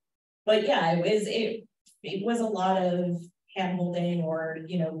town. But yeah, it was a lot of hand-holding or,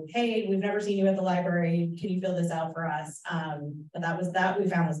 you know, hey, we've never seen you at the library, can you fill this out for us? But that we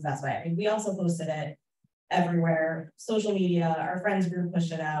found was the best way. I mean, we also posted it everywhere, social media, our friends group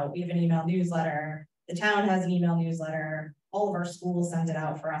pushed it out, we have an email newsletter. The town has an email newsletter. All of our schools sent it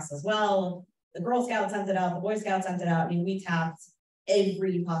out for us as well. The Girl Scouts sent it out, the Boy Scouts sent it out. I mean, we tapped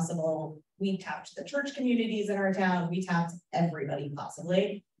every possible, we tapped the church communities in our town, we tapped everybody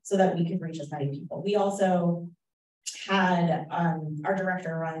possibly so that we could reach as many people. We also had, our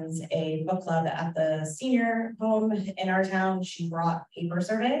director runs a book club at the senior home in our town. She brought paper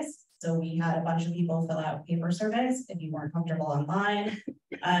surveys. So we had a bunch of people fill out paper surveys if you weren't comfortable online.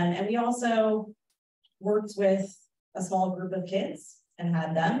 And we also worked with a small group of kids and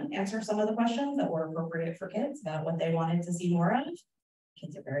had them answer some of the questions that were appropriate for kids about what they wanted to see more of.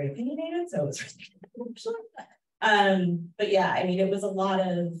 Kids are very opinionated, so it's but yeah, I mean, it was a lot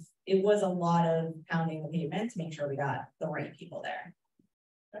of pounding the pavement to make sure we got the right people there.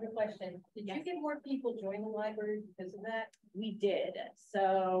 I have a question. Did you get more people join the library because of that? We did.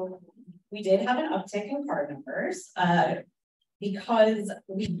 So we did have an uptick in card numbers because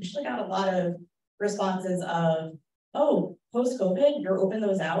we usually got a lot of responses of, oh, post-COVID, you're open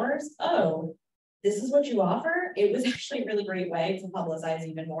those hours. Oh, this is what you offer. It was actually a really great way to publicize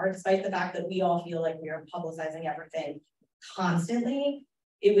even more, despite the fact that we all feel like we are publicizing everything constantly.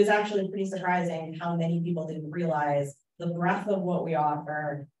 It was actually pretty surprising how many people didn't realize the breadth of what we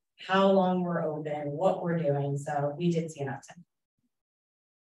offer, how long we're open, what we're doing. So we did see an uptick.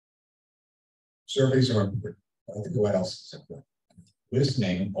 Surveys are important. What else is important?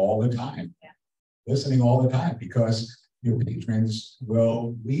 Listening all the time. Yeah. Listening all the time, because your patrons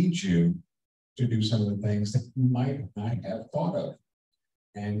will lead you to do some of the things that you might not have thought of.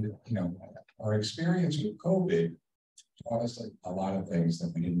 And, you know, our experience with COVID taught us a lot of things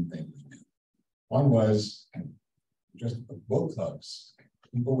that we didn't think we knew. One was just book clubs.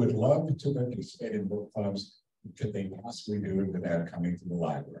 People would love to participate in book clubs. Could they possibly do it without coming to the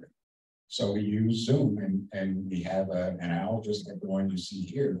library? So we use Zoom, and we have an owl just like the one you see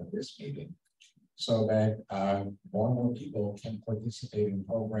here at this meeting, so that more and more people can participate in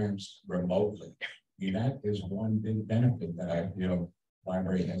programs remotely. I mean, that is one big benefit that I feel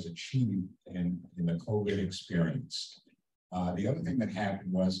library has achieved in the COVID experience. The other thing that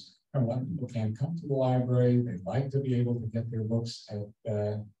happened was a lot of people can't come to the library. They'd like to be able to get their books at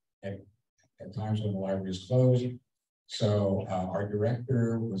times when the library is closed. So our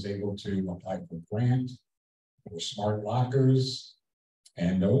director was able to apply for a grant for smart lockers,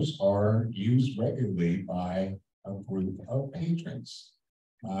 and those are used regularly by a group of patrons.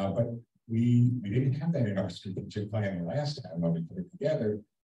 But we didn't have that in our strategic plan the last time when we put it together.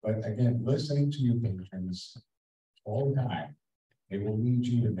 But again, listening to your patrons all the time, it will lead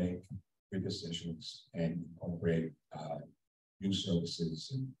you to make good decisions and incorporate new services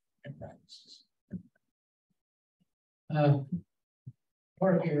and practices.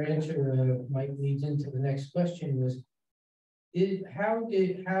 Part of your answer might lead into the next question was, did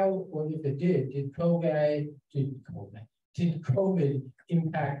COVID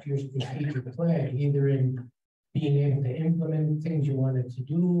impact your strategic plan, either in being able to implement things you wanted to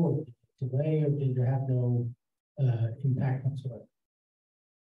do or delay, or did you have no impact whatsoever?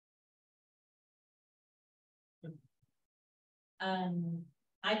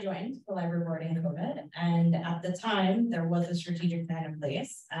 I joined the library board in COVID, and at the time there was a strategic plan in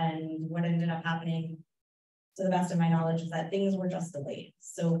place, and what ended up happening, to the best of my knowledge, is that things were just delayed.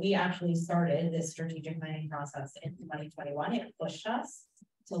 So we actually started this strategic planning process in 2021. It pushed us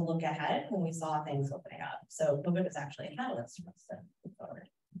to look ahead when we saw things opening up. So COVID was actually a catalyst for us to move forward.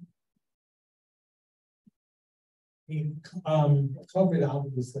 COVID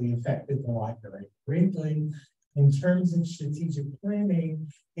obviously affected the library greatly. In terms of strategic planning,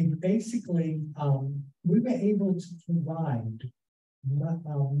 it basically, we were able to provide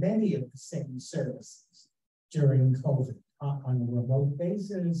many of the same services during COVID on a remote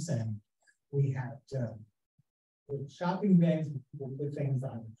basis, and we had shopping bags, people put things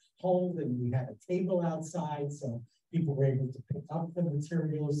on hold, and we had a table outside, so people were able to pick up the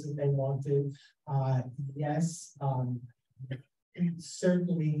materials that they wanted. Yes,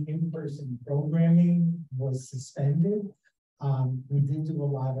 certainly in-person programming was suspended. We did do a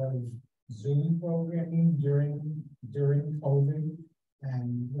lot of Zoom programming during COVID,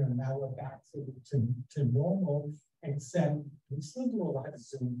 and now we're back to normal, except we still do a lot of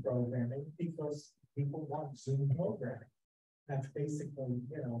Zoom programming because people want Zoom programming. That's basically,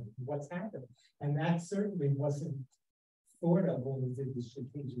 what's happened. And that certainly wasn't thought of when we did the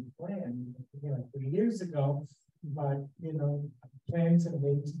strategic plan, 3 years ago. But plans are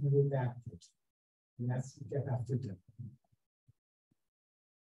made to be adapted, and that's what you have to do.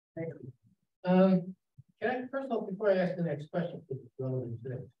 Thank you. Can I, first of all, before I ask the next question, because it's relevant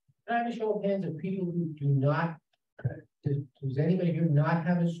to it, can I have a show of hands of people who do not? Does anybody here not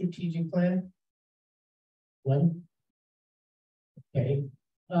have a strategic plan? One. Okay.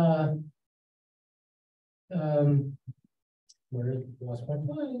 Where lost my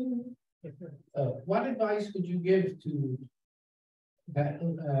mind? What advice would you give to that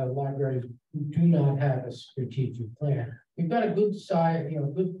libraries who do not have a strategic plan? We've got a good size,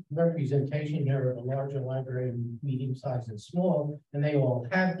 good representation here of a larger library, medium size and small, and they all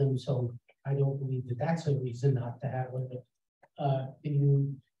have them. So I don't believe that that's a reason not to have one. Can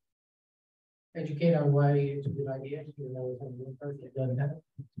you educate on why it's a good idea?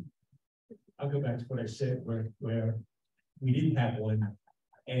 I'll go back to what I said, where we didn't have one,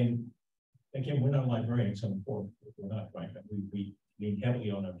 and again, we're not librarians on the board. We're not, right? We lean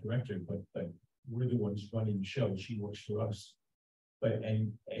heavily on our director, but we're the ones running the show. She works for us. But I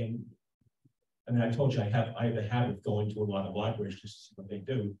mean, I told you I have a habit of going to a lot of libraries just to see what they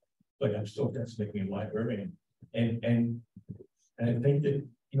do, but I'm still that's making me a librarian. And I think that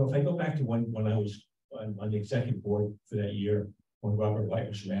if I go back to when I was on the executive board for that year when Robert White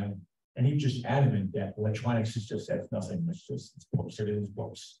was around, and he was just adamant that electronics is just that's nothing. It's books, everything's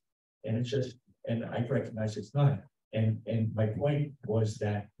books. And it's just, and I recognize it's not. And my point was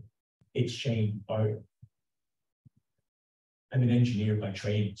that it's changed. I'm an engineer by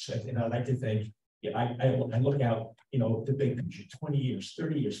training, so, and I like to think, I look out, the big picture, 20 years,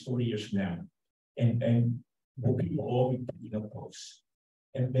 30 years, 40 years from now, and will people all be books?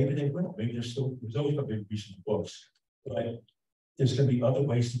 And maybe they will. Maybe there's always going to be recent books, but there's going to be other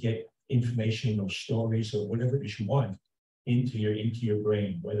ways to get information or stories or whatever it is you want into your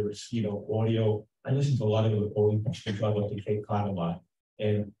brain, whether it's audio. I listen to a lot of audio books because I love to Cape Cod a lot,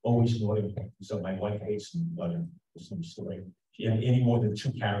 and always an audio book. So my wife hates some story. Any more than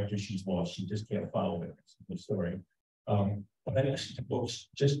 2 characters she's lost, she just can't follow it. The story. But I listen to books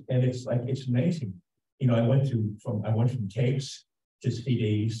and it's amazing. I went from tapes to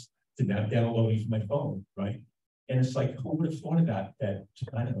CDs to now downloading from my phone, right? And it's like, who would have thought about that?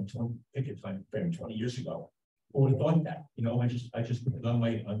 I don't know, 20 years ago. Who would have thought that? I just put it on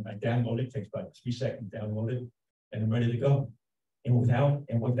I download it, takes about 3 seconds, download it, and I'm ready to go. And without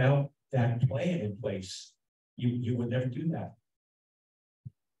that plan in place, you would never do that.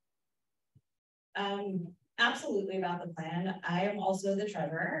 Absolutely about the plan. I am also the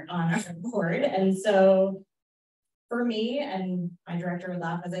treasurer on our board. And so for me, and my director would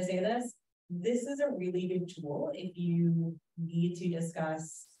laugh as I say this is a really good tool if you need to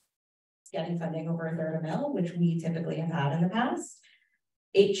discuss getting funding over $1/3 million, which we typically have had in the past.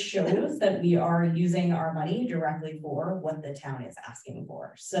 It shows that we are using our money directly for what the town is asking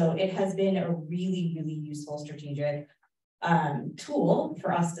for. So it has been a really, really useful strategic tool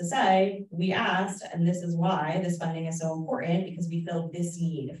for us to say, we asked, and this is why this funding is so important, because we feel this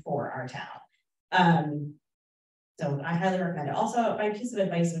need for our town. So I highly recommend it. Also, my piece of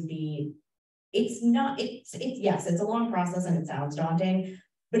advice would be, yes, it's a long process and it sounds daunting,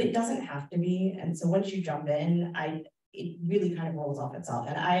 but it doesn't have to be. And so once you jump in, it really kind of rolls off itself.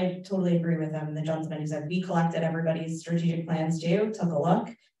 And I totally agree with him, the gentleman who said, we collected everybody's strategic plans too, took a look,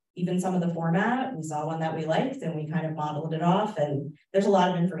 even some of the format, we saw one that we liked and we kind of modeled it off, and there's a lot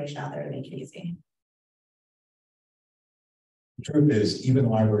of information out there to make it easy. The truth is, even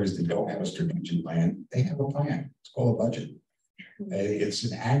libraries that don't have a strategic plan, they have a plan. It's called a budget. It's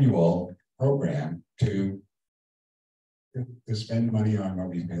an annual program to spend money on what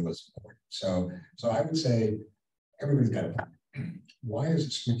we feel is important. So I would say everybody's got a plan. Why is a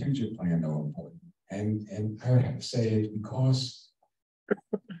strategic plan so important? And I would have to say it's because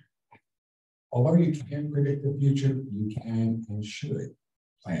although you can't predict the future, you can and should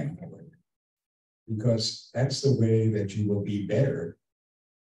plan for it. Because that's the way that you will be better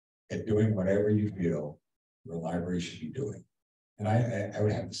at doing whatever you feel the library should be doing. And I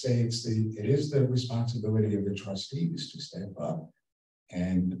would have to say it is the responsibility of the trustees to step up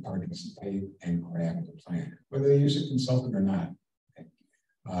and participate and craft a plan, whether they use a consultant or not.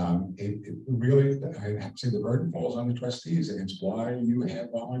 It really, I have to say, the burden falls on the trustees, and it's why you have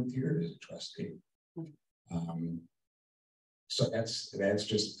volunteered as a trustee. So that's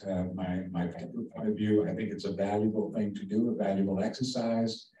just my point of view. I think it's a valuable thing to do, a valuable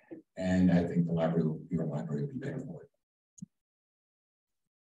exercise, and I think your library will be better for it.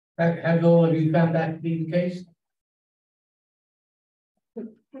 Have all of you found that to be the case?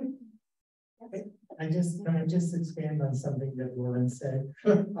 I just expand on something that Lauren said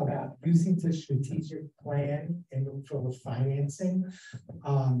about using the strategic plan for financing.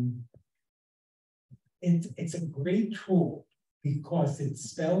 It's a great tool because it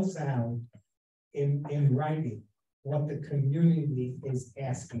spells out in writing what the community is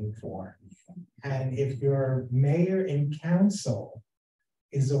asking for. And if your mayor and council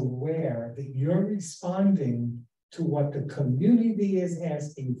is aware that you're responding to what the community is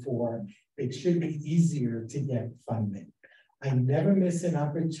asking for, it should be easier to get funding. I never miss an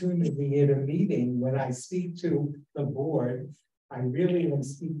opportunity at a meeting when I speak to the board. I really am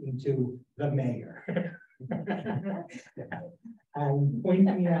speaking to the mayor. And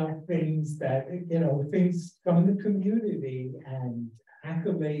pointing out things that, things from the community and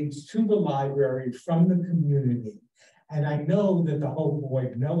accolades to the library from the community. And I know that the whole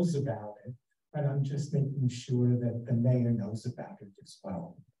board knows about it, but I'm just making sure that the mayor knows about it as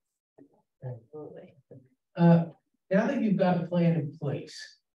well. Absolutely. Now that you've got a plan in place,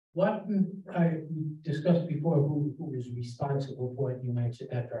 what I discussed before, who is responsible for it, you mentioned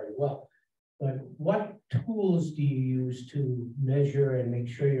that very well. But what tools do you use to measure and make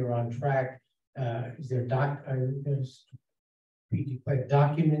sure you're on track? Is there documents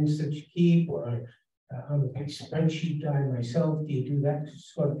that you keep, or on a big spreadsheet I myself? Do you do that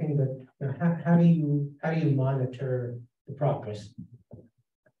sort of thing? But how do you monitor the progress?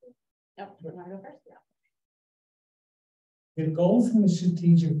 The goals in the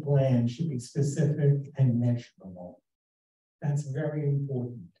strategic plan should be specific and measurable. That's very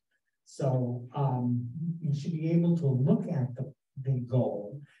important. So you should be able to look at the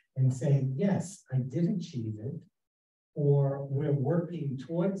goal and say, yes, I did achieve it, or we're working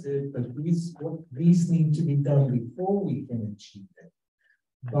towards it, but these need to be done before we can achieve it.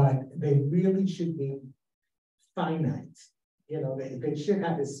 But they really should be finite. They should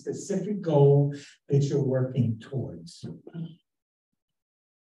have a specific goal that you're working towards.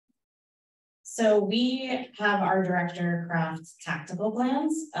 So we have our director craft tactical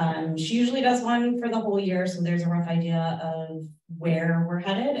plans. She usually does one for the whole year, so there's a rough idea of where we're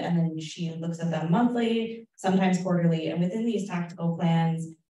headed, and then she looks at them monthly, sometimes quarterly, and within these tactical plans,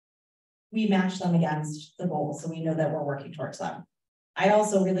 we match them against the goals, so we know that we're working towards them. I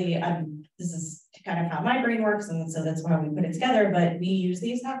also really, this is kind of how my brain works, and so that's why we put it together, but we use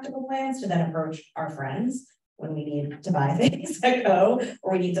these tactical plans to then approach our friends when we need to buy things that go,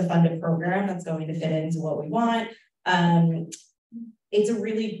 or we need to fund a program that's going to fit into what we want. It's a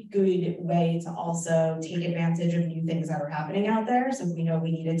really good way to also take advantage of new things that are happening out there. So if we know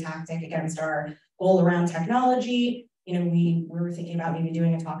we need a tactic against our goal around technology, we were thinking about maybe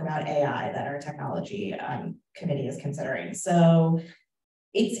doing a talk about AI that our technology committee is considering. So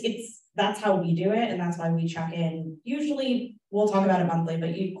that's how we do it, and that's why we check in. Usually we'll talk about it monthly,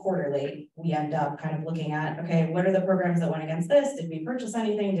 but quarterly we end up kind of looking at, okay, what are the programs that went against this? Did we purchase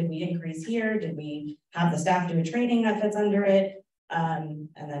anything? Did we increase here? Did we have the staff do a training that fits under it? And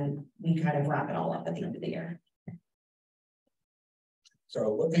then we kind of wrap it all up at the end of the year.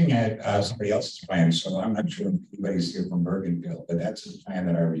 So looking at somebody else's plan, so I'm not sure if anybody's here from Bergenville, but that's a plan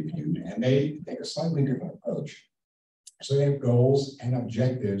that I reviewed, and they take a slightly different approach. So they have goals and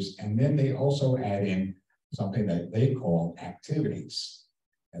objectives, and then they also add in something that they call activities.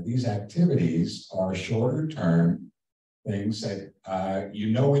 And these activities are shorter term things that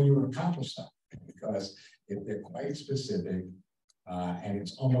when you accomplish them, because they're quite specific, and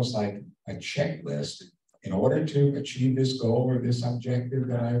it's almost like a checklist. In order to achieve this goal or this objective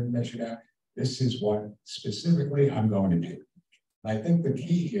that I've measured out, this is what specifically I'm going to do. And I think the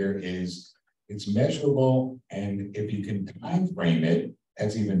key here is it's measurable, and if you can time frame it,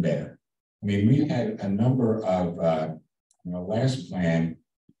 that's even better. I mean, we had a number of, last plan,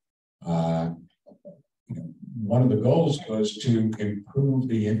 one of the goals was to improve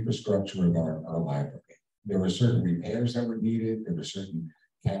the infrastructure of our library. There were certain repairs that were needed. There were certain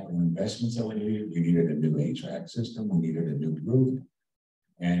capital investments that were needed. We needed a new HVAC system. We needed a new roof.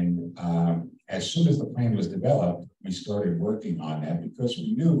 And as soon as the plan was developed, we started working on that because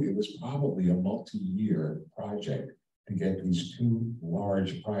we knew it was probably a multi-year project to get these two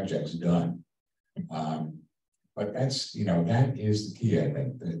large projects done. But that's, that is the key, I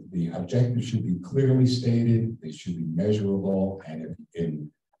think. The objectives should be clearly stated, they should be measurable, and if you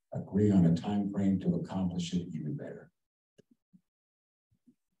can agree on a time frame to accomplish it, even better.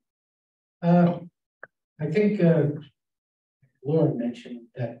 I think Lauren mentioned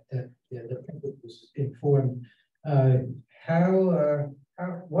that the public was informed.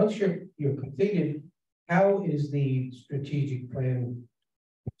 Once you're completed, how is the strategic plan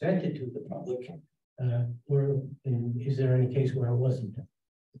presented to the public? Is there any case where it wasn't?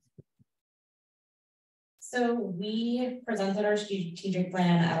 So we presented our strategic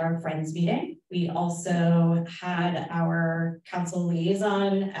plan at our Friends meeting. We also had our council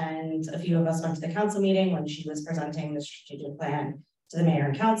liaison, and a few of us went to the council meeting when she was presenting the strategic plan to the mayor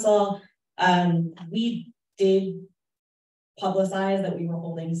and council. We did publicize that we were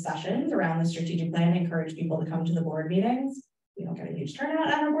holding sessions around the strategic plan, encourage people to come to the board meetings. we don't get a huge turnout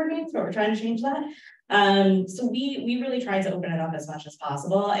at our board meetings, but we're trying to change that. So we really tried to open it up as much as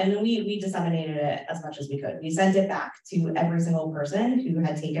possible, and then we disseminated it as much as we could. We sent it back to every single person who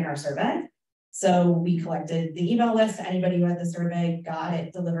had taken our survey. So we collected the email list. Anybody who had the survey got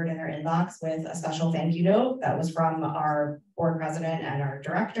it delivered in their inbox with a special thank you note that was from our board president and our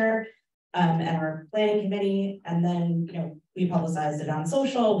director and our planning committee. And then, you know, we publicized it on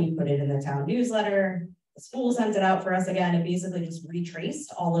social. We put it in the town newsletter. The school sent it out for us again. It basically just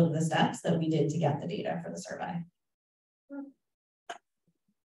retraced all of the steps that we did to get the data for the survey.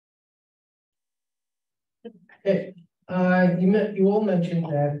 Okay. You all mentioned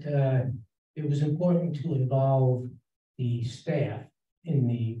that it was important to involve the staff in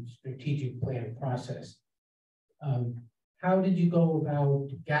the strategic plan process. How did you go about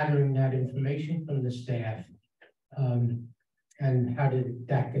gathering that information from the staff? And how did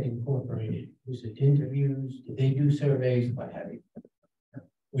that get incorporated? Was it interviews? Did they do surveys? What have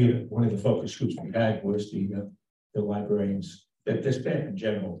you? One of the focus groups we had was the librarians, that the staff in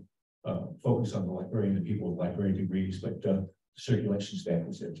general focus on the librarian, the people with library degrees, but the circulation staff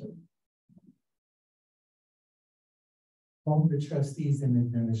was there too. All the trustees and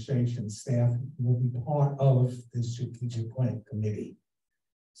administration staff will be part of the strategic plan committee.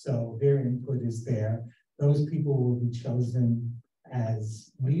 So their input is there. Those people will be chosen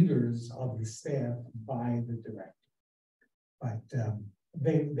as leaders of the staff by the director. But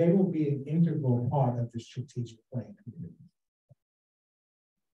they will be an integral part of the strategic plan committee.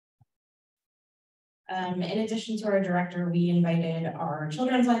 In addition to our director, we invited our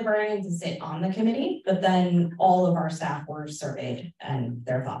children's librarian to sit on the committee, but then all of our staff were surveyed and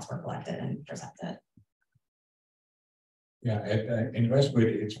their thoughts were collected and presented. Yeah, in Westwood,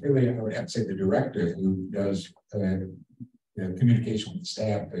 it's really, I would have to say, the director who does the communication with the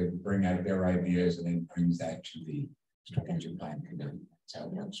staff to bring out their ideas and then brings that to the strategic plan committee. That's how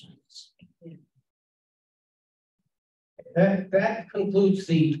it works. That concludes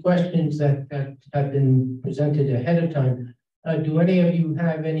the questions that have been presented ahead of time. Do any of you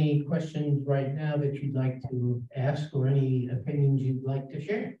have any questions right now that you'd like to ask or any opinions you'd like to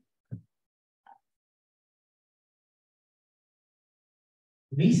share?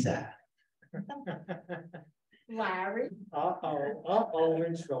 Lisa. Larry. We're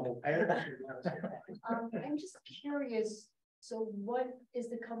in trouble. I'm just curious. So what is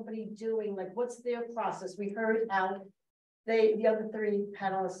the company doing? Like, what's their process? We heard out the other three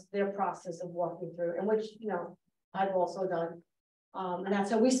panelists, their process of walking through, and which, you know, I've also done. And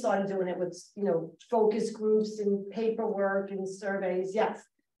that's how we started doing it with, you know, focus groups and paperwork and surveys. Yes,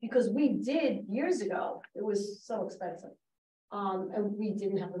 because we did years ago. It was so expensive. And we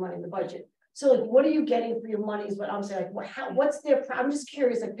didn't have the money in the budget. So like, what are you getting for your money is what I'm saying. Like, what's their, I'm just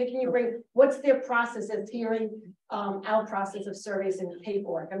curious, like picking your brain, what's their process of hearing our process of surveys and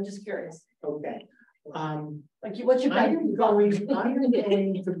paperwork? I'm just curious. Okay. Like what's your I'm going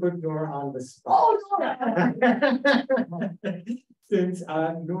to put Nora on the spot. Oh, Nora. Since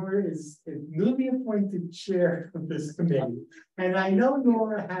Nora is newly appointed chair of this committee, and I know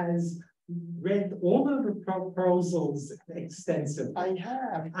Nora has read all of the proposals extensively. I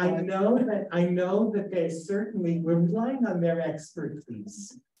have. I know that they certainly, we're relying on their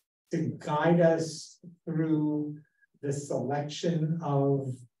expertise to guide us through the selection of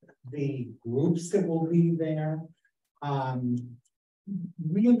the groups that will be there.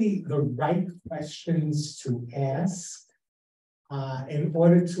 Really the right questions to ask in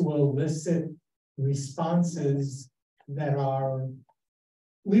order to elicit responses that are,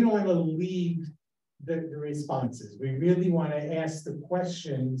 we don't want to lead the responses. We really want to ask the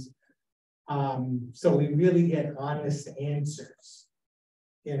questions so we really get honest answers,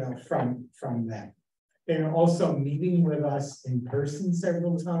 you know, from them. They're also meeting with us in person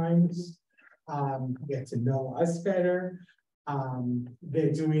several times, get to know us better.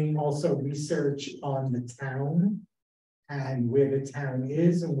 They're doing also research on the town and where the town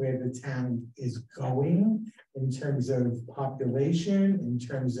is and where the town is going in terms of population, in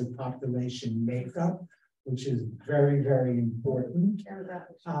terms of population makeup, which is very, very important.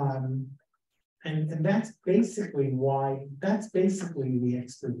 And that's basically the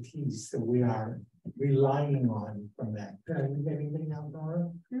expertise that we are relying on from that. Anything else, Nora?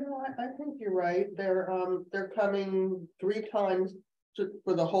 No, I think you're right. They're coming 3 times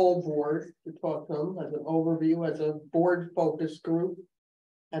for the whole board to talk to them as an overview, as a board focus group,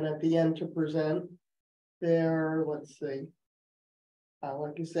 and at the end to present. Let's see,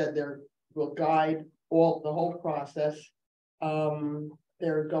 like you said, will guide the whole process.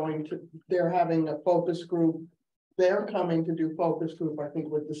 They're having a focus group. They're coming to do focus group, I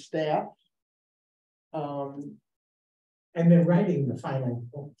think, with the staff. And they're writing the final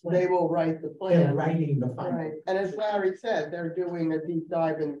plan. They will write the They're plan. writing the final. Right, and as Larry said, they're doing a deep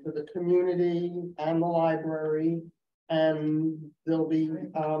dive into the community and the library. And they'll be,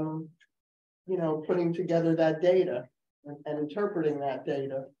 you know, putting together that data and interpreting that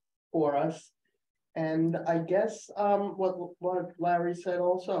data for us. And I guess what Larry said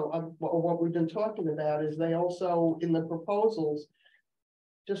also, what we've been talking about is they also, in the proposals,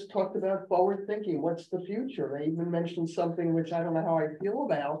 just talked about forward thinking. What's the future? They even mentioned something which I don't know how I feel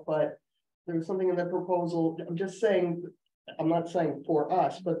about, but there was something in the proposal. I'm just saying, I'm not saying for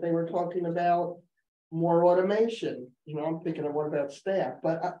us, but they were talking about more automation. You know, I'm thinking of what about staff,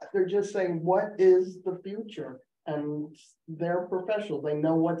 but they're just saying, what is the future? And they're professionals. They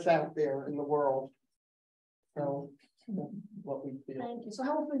know what's out there in the world. So what we feel. Thank you. So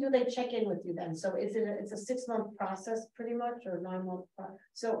how often do they check in with you then? So is it it's a 6-month process pretty much, or 9-month?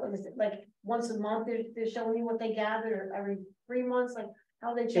 So is it like once a month they're showing you what they gathered, or every 3 months? Like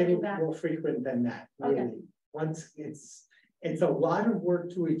how they checking back? More frequent than that. Really. Okay. Once it's a lot of work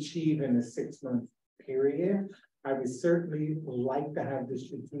to achieve in a 6-month period. I would certainly like to have the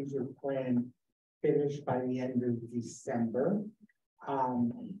strategic plan finished by the end of December.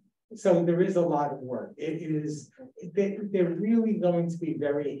 So there is a lot of work. They're really going to be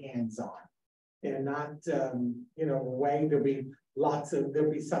very hands-on. They're not, you know, way there'll be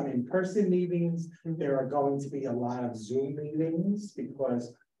some in-person meetings. There are going to be a lot of Zoom meetings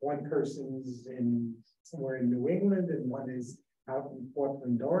because one person's somewhere in New England and one is out in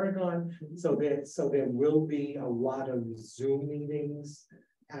Portland, Oregon. So there will be a lot of Zoom meetings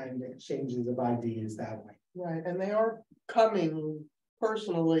and exchanges of ideas that way. Right, and they are coming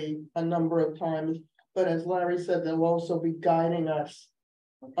personally a number of times, but as Larry said, they'll also be guiding us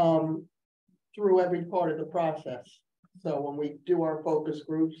through every part of the process. So when we do our focus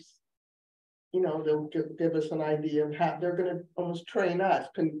groups, you know, they'll give us an idea of how they're going to almost train us,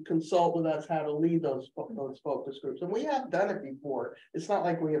 consult with us how to lead those focus groups. And we have done it before. It's not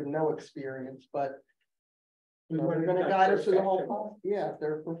like we have no experience, but you know, they're going to guide us through the whole process. Yeah,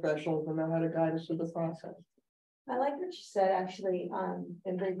 they're professionals and know how to guide us through the process. I like what you said actually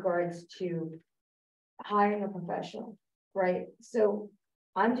in regards to hiring a professional, right? So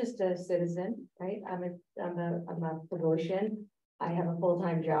I'm just a citizen, right? I'm a promotion. I have a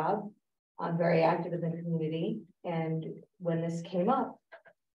full-time job. I'm very active in the community. And when this came up,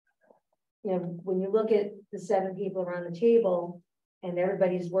 you know, when you look at the 7 people around the table and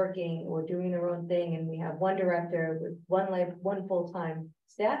everybody's working or doing their own thing, and we have one director with one full-time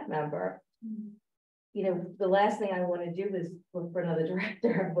staff member, you know, the last thing I want to do is look for another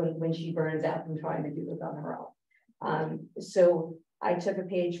director when she burns out from trying to do this on her own. So I took a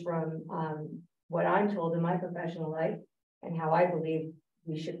page from what I'm told in my professional life and how I believe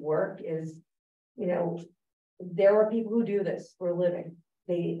we should work is, you know, there are people who do this for a living.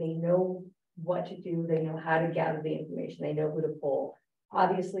 They know what to do. They know how to gather the information. They know who to pull.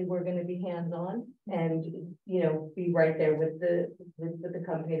 Obviously, we're going to be hands-on and, you know, be right there with the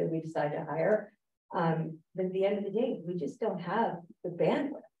company that we decide to hire. But at the end of the day, we just don't have the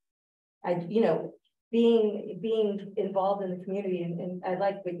bandwidth. You know, being involved in the community, and I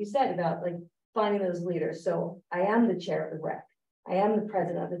like what you said about like finding those leaders. So I am the chair of the rec. I am the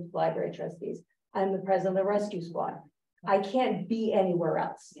president of the library trustees. I'm the president of the rescue squad. I can't be anywhere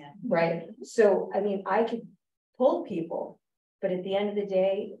else, right? So, I mean, I could pull people, but at the end of the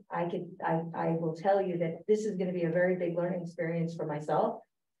day, I will tell you that this is going to be a very big learning experience for myself,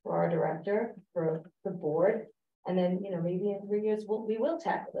 for our director, for the board. And then, you know, maybe in 3 years, we will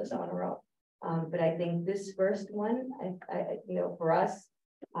tackle this on our own. But I think this first one, you know, for us,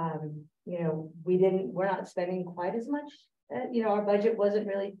 you know, we're not spending quite as much. You know, our budget wasn't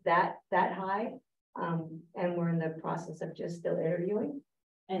really that high. And we're in the process of just still interviewing.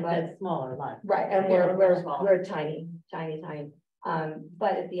 And that's smaller, like. Right, and we're tiny.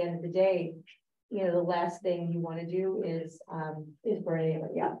 But at the end of the day, you know, the last thing you want to do is burn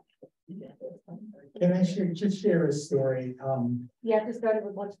anybody out. Can I share a story? You have to start it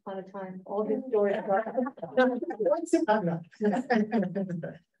with once upon a time. All good stories.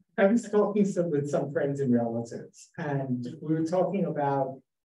 I was talking with some friends and relatives, and we were talking about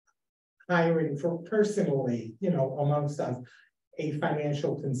hiring for personally, you know, amongst us, a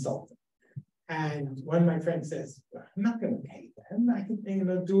financial consultant. And one of my friends says, I'm not going to pay them. I can, you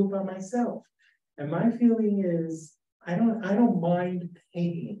know, do it by myself. And my feeling is, I don't mind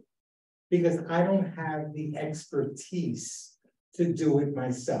paying because I don't have the expertise to do it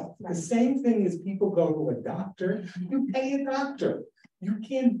myself. The same thing as people go to a doctor, you pay a doctor. You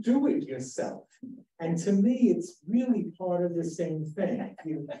can't do it yourself. And to me, it's really part of the same thing.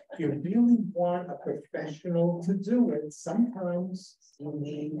 If you really want a professional to do it, sometimes you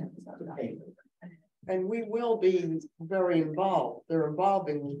need to pay them. And we will be very involved. They're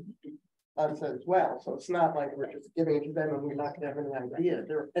involving us as well. So it's not like we're just giving it to them and we're not gonna have any idea.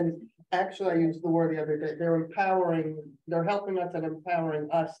 And actually I used the word the other day, they're empowering, they're helping us and empowering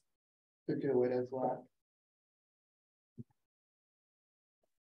us to do it as well.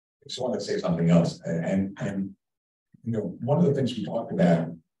 I just want to say something else, and you know, one of the things we talked about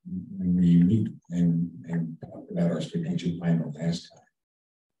when we meet and talked about our strategic plan the last time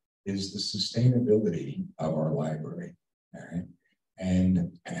is the sustainability of our library. All right,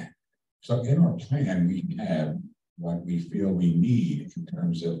 and so in our plan we have what we feel we need in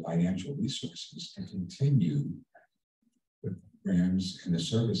terms of financial resources to continue the programs and the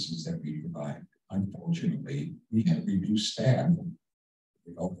services that we provide. Unfortunately, we have reduced staff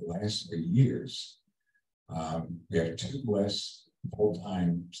over the last 3 years. We have 2 less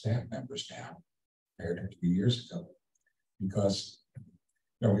full-time staff members now compared to 3 years ago, because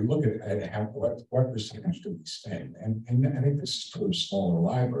you know, we look at how what percentage do we spend, and I think this is for smaller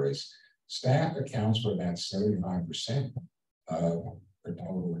libraries. Staff accounts for about 75% of their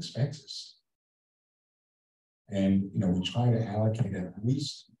total expenses, and you know we try to allocate at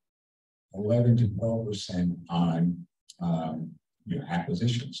least 11 to 12% on you know,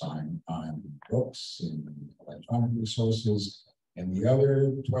 acquisitions on books and electronic resources, and the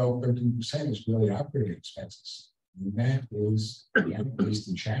other 12-13% is really operating expenses. And that is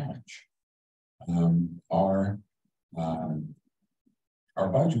the challenge. Our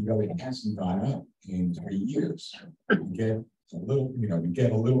budget really hasn't gone up in 3 years. We get a little, you know, we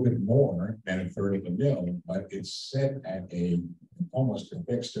get a little bit more than a third of a mil, but it's set at almost a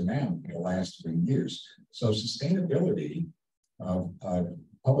fixed amount in the last 3 years. So sustainability of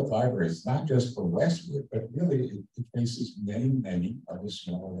public libraries, not just for Westwood, but really it faces many of the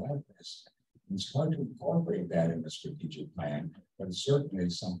smaller libraries. It's hard to incorporate that in the strategic plan, but it's certainly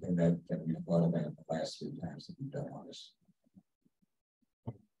something that we've thought about the last 3 times that we've done on this.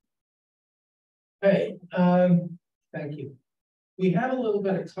 Hey, thank you. We have a little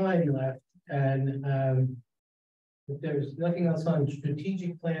bit of time left, and if there's nothing else on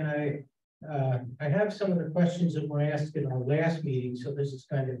strategic plan, I have some of the questions that were asked in our last meeting, so this is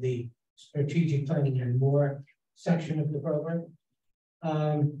kind of the strategic planning and more section of the program.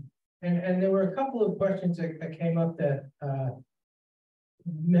 And there were a couple of questions that came up that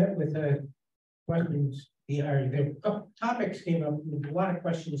met with the questions. The topics came up, a lot of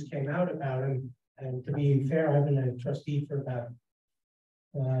questions came out about them. And to be fair, I've been a trustee for about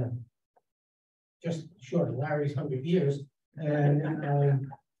just short of Larry's 100 years, and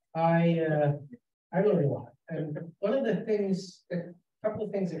I learned a lot. And one of the things, a couple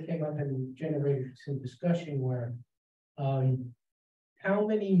of things that came up and generated some discussion were how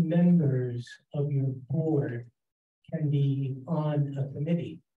many members of your board can be on a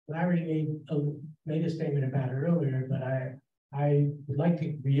committee. Larry made a statement about it earlier, but I would like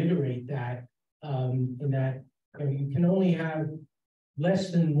to reiterate that in that you can only have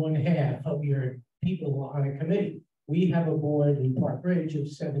less than 1/2 of your people on a committee. We have a board in Park Ridge of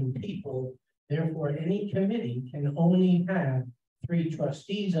 7 people. Therefore, any committee can only have 3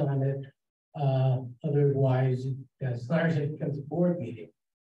 trustees on it. Otherwise, as Larry said, it becomes a board meeting.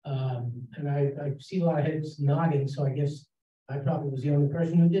 And I see a lot of heads nodding, so I guess I probably was the only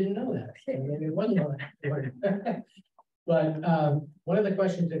person who didn't know that. Maybe it wasn't on that. But one of the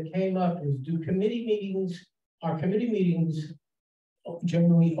questions that came up is, are committee meetings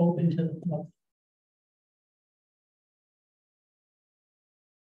generally open to the public?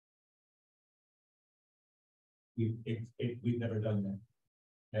 We've never done that.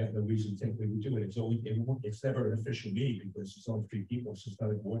 And the reason we would do it, so it's never an official meeting because it's only 3 people, so it's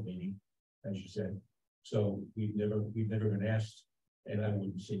not a board meeting, as you said. So we've never been asked, and I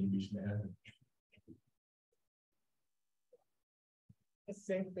wouldn't see any reason to have it. The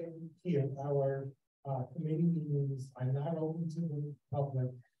same thing here. Our committee meetings are not open to the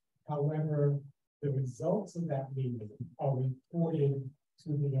public. However, the results of that meeting are reported to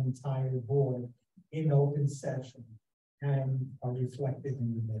the entire board in open session and are reflected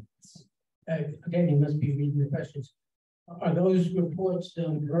in the minutes. Again, you must be reading the questions. Are those reports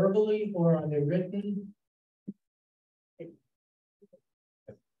done verbally or are they written?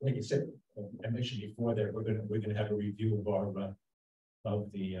 Like I said, I mentioned before that we're gonna have a review of our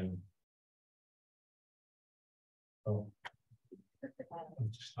I'm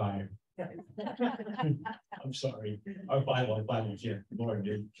just tired. I'm sorry. Our bylaws, yeah, Lauren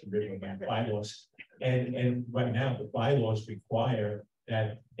did bylaws. And right now the bylaws require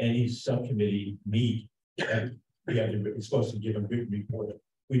that any subcommittee meet, and it's supposed to give a written report.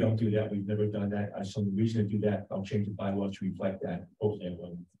 We don't do that. We've never done that. I saw the reason to do that. I'll change the bylaws to reflect that. Hopefully,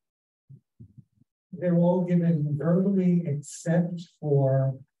 they're all given verbally except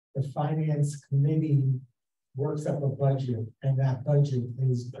for the finance committee works up a budget, and that budget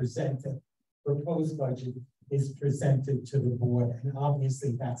is presented, proposed budget is presented to the board, and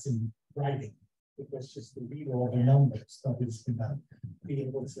obviously that's in writing, because just to read all the numbers, nobody's gonna be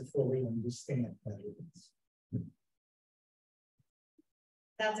able to fully understand what it is.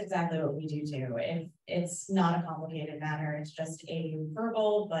 That's exactly what we do too. If it's not a complicated matter, it's just a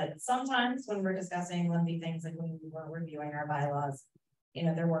verbal, but sometimes when we're discussing lengthy things, like when we were reviewing our bylaws, you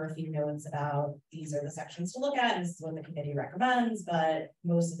know, there were a few notes about these are the sections to look at, and this is what the committee recommends, but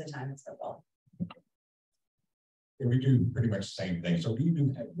most of the time it's verbal. Yeah, we do pretty much the same thing. So we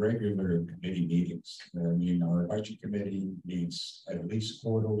do have regular committee meetings. I mean, our budget committee meets at least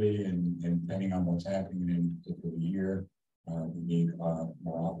quarterly, and depending on what's happening in a particular year, we meet more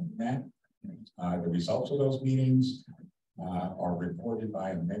often than that. The results of those meetings are reported by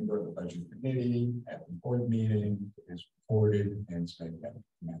a member of the budget committee at the board meeting. Is reported and spent a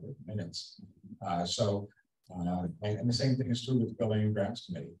matter of minutes. And the same thing is true with the Building and Grounds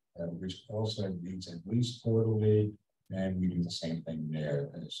Committee, which also meets at least quarterly, and we do the same thing there.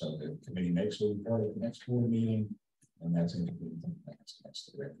 So the committee makes a report at the next board meeting, and that's included in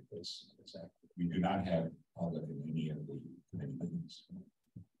that's the record. We do not have public in any of the committee meetings.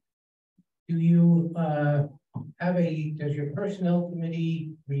 Do you does your personnel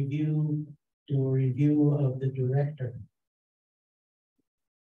committee do a review of the director?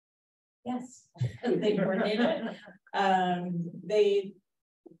 Yes, they coordinate it.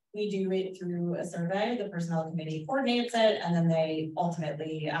 We do it through a survey. The personnel committee coordinates it, and then they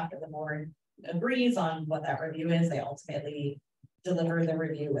ultimately, after the board agrees on what that review is, they ultimately deliver the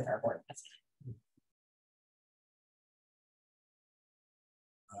review with our board.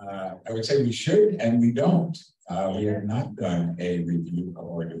 I would say we should, and we don't. We have not done a review of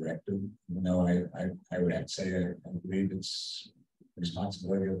our director. You know, I would have to say I believe it's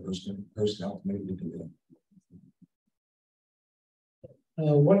responsibility of the personnel committee to do that.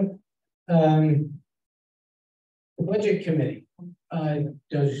 The budget committee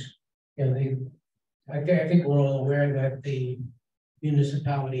does, you know, I think we're all aware that the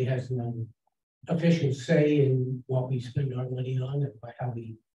municipality has no official say in what we spend our money on and by how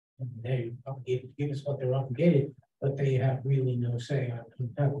they give us what they're obligated, but they have really no say on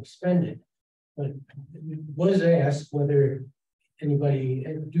how we spend it. But it was asked whether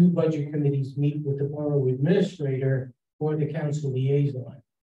do budget committees meet with the borough administrator or the council liaison?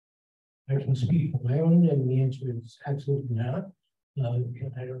 I can speak for my own, and the answer is absolutely not. I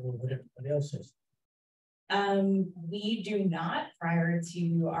don't know what everybody else says. We do not prior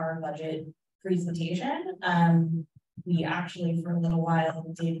to our budget presentation. We actually for a little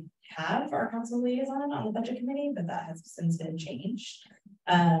while did have our council liaison on the budget committee, but that has since been changed.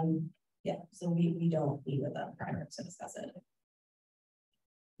 Yeah, so we don't meet with them prior to discuss it.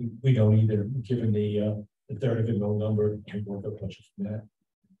 We don't either, given the third of the mill number and work a budget from that.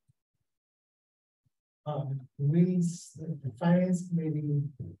 The finance committee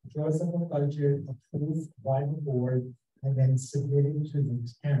draws up a budget approved by the board and then submitted to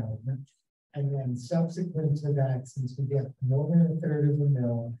the town. And then subsequent to that, since we get more than a third of the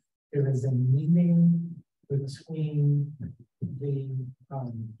mill, there is a meeting between the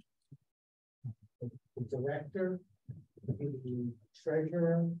director, the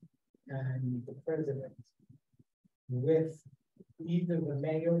treasurer, and the president with either the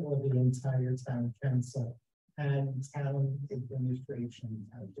mayor or the entire town council and town administration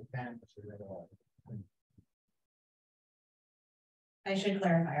to manage it at all. I should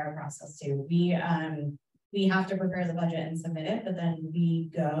clarify our process too. We have to prepare the budget and submit it, but then we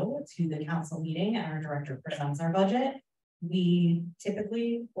go to the council meeting and our director presents our budget. We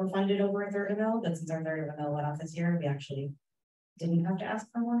typically were funded over a third of a mill, but since our third of a mill went off this year, we actually didn't have to ask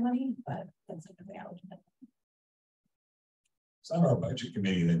for more money, but that's typically how we do it. It's not our budget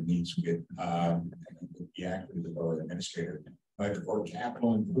committee that meets with the active or administrator, but for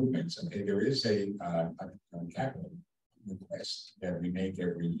capital improvements. Okay, there is a capital request that we make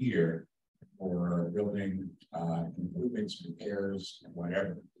every year for building improvements, repairs, and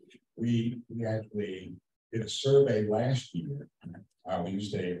whatever. We actually did a survey last year. We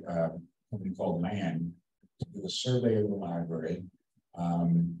used a company called LAN to do a survey of the library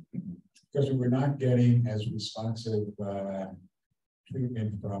because we were not getting as responsive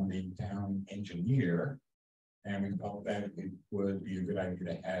treatment from the town engineer, and we felt that it would be a good idea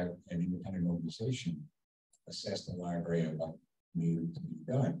to have an independent organization assess the library and what needed to be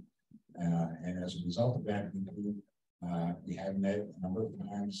done. And as a result of that, we have met a number of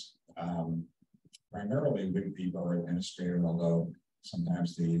times, primarily with the borough administrator, although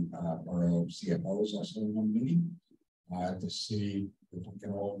sometimes the borough CFO is also in one meeting, to see if we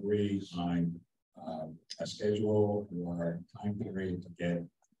can all agree on a schedule or a time period to get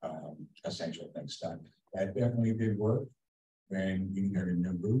essential things done. That definitely did work when we needed a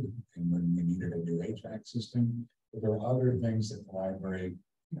new roof and when we needed a new HVAC system. But there are other things that the library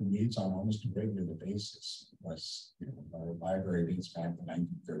needs on almost a regular basis. Because our library dates back to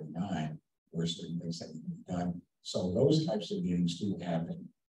 1939. There are certain things that need to be done. So those types of meetings do happen,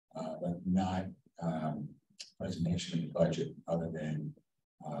 but not presentation of the budget, other than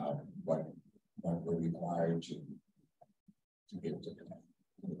what we're required to get to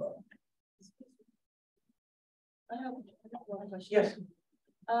the vote. I have one question. Yes.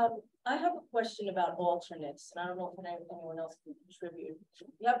 I have a question about alternates, and I don't know if anyone else can contribute.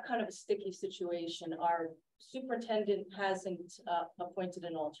 We have kind of a sticky situation. Our superintendent hasn't appointed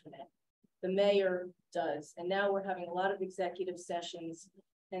an alternate. The mayor does, and now we're having a lot of executive sessions,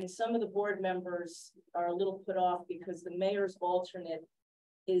 and some of the board members are a little put off because the mayor's alternate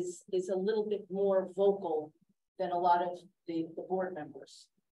is a little bit more vocal than a lot of the board members.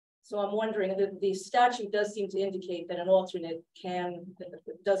 So I'm wondering, the statute does seem to indicate that an alternate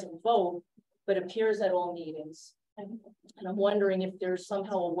doesn't vote, but appears at all meetings. And I'm wondering if there's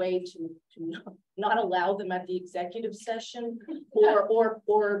somehow a way to not allow them at the executive session,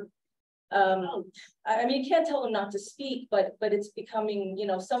 or I mean, you can't tell them not to speak, but it's becoming,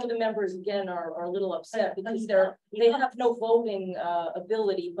 some of the members again are a little upset because they have no voting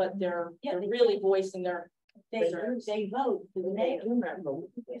ability, but they're really voicing their. They vote for the mayor.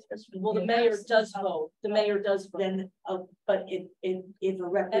 Well, the mayor does vote. The mayor does vote. Then, but if a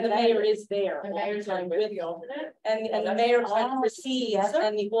representative. And the mayor is there. The mayor's on with the alternate. And the mayor kind of receives,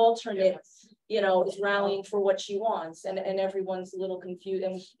 and the alternate, is rallying for what she wants, and everyone's a little confused,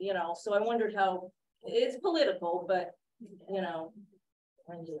 and so I wondered how it's political, but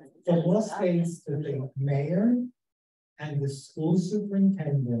The law states that the mayor and the school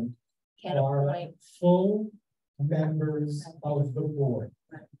superintendent are full members of the board.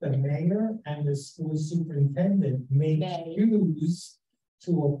 The mayor and the school superintendent may choose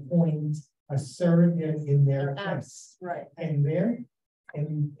to appoint a surrogate in their place. Right. And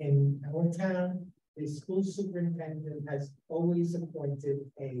in our town, the school superintendent has always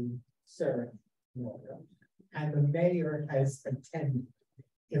appointed a surrogate. And the mayor has attended.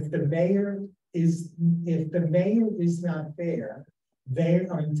 If the mayor is not there, they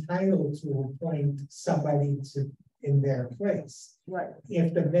are entitled to appoint somebody in their place. Right.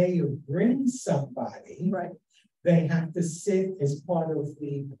 If the mayor brings somebody, right, they have to sit as part of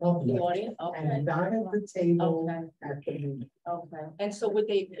the public and not at the table at the meeting. Okay. And so would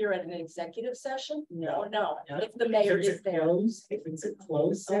they appear at an executive session? No. If the mayor is there. If it's a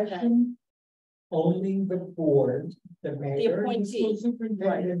closed session, only the board, the mayor, and the school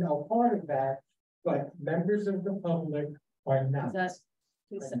superintendent are part of that, but members of the public are not. Okay.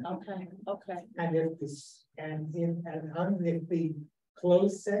 And if the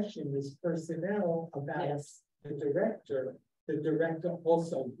closed session is personnel about the director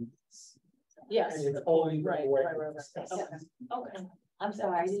also meets. Yes. And it's only the board discusses. Okay. I'm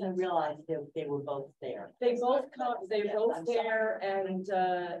sorry, I didn't realize they were both there. They both come, they both there, and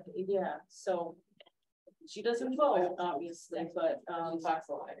so she doesn't vote, obviously, but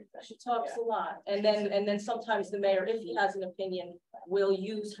she talks a lot. And then sometimes the mayor, if he has an opinion, will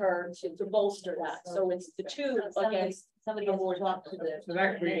use her to bolster that. So it's the two against somebody has to talk to the. So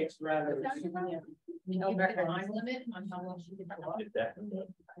that creates rather. No time limit on how long she can talk.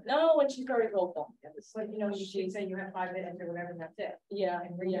 No, and she's very vocal. But you should say you have 5 minutes or whatever, and that's it. Yeah.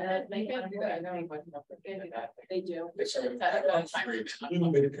 They do. It's a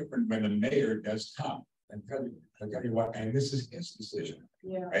little bit different when the mayor does come. And I'll tell you what, and this is his decision.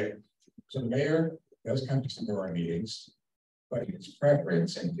 Yeah. Right. So the mayor does come to some of our meetings, but his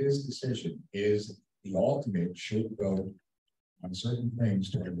preference and his decision is the alternate should vote on certain things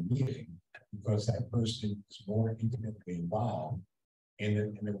during the meeting, because that person is more intimately involved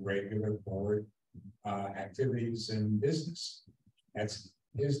in the regular board activities and business. That's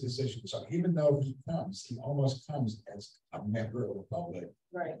his decision. So even though he almost comes as a member of the public,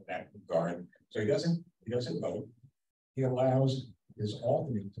 right, in that regard. So he doesn't vote. He allows his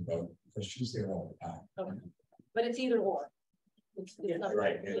alternate to vote because she's there all the time. Okay. But it's either or. It's not,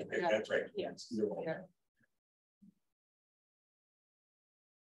 right. That's right. Yeah. It's either or. Yeah.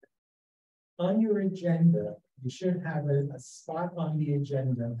 On your agenda, you should have a spot on the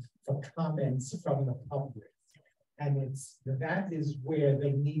agenda for comments from the public. And that is where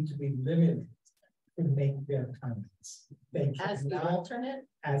they need to be limited to make their comments. They As the cannot, alternate,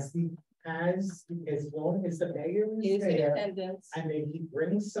 as long as the mayor is is in there, attendance. and then he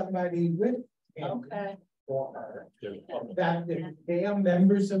brings somebody with him Okay, or her, that they are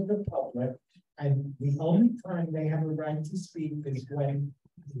members of the public, and the only time they have a right to speak is when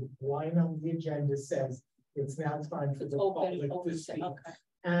the line on the agenda says it's now time for it's the open, public to speak. okay,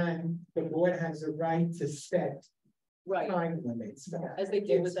 And the board has a right to set right, time limits. as they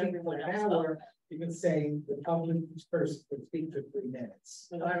do with Speak everyone for an else. hour, you can say the public person can speak for 3 minutes.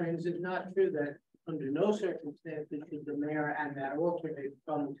 But Irene, is it not true that under no circumstances should the mayor and that alternate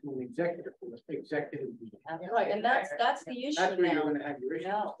come to an executive meeting? Right, and that's the That's issue where you're now. gonna have your issue.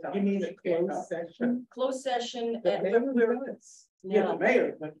 No. You mean a closed session? Closed session, The and mayor does. Yeah, no, the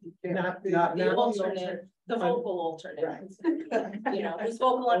mayor, but you can't. Not the, the not alternate, the vocal alternate. Right. You know, who's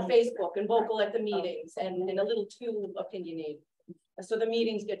vocal on Facebook and vocal at the meetings and a little too opinionated. So the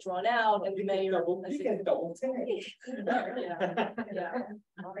meetings get drawn out and the mayor. You can double take. Yeah,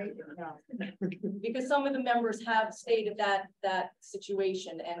 yeah. Because some of the members have stated that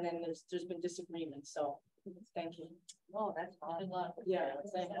situation and then there's been disagreement, so thank you. Oh, that's fine. Yeah.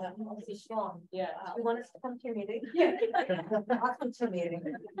 She's strong. Yeah. You want us to come to your meeting? Yeah. I'll come to your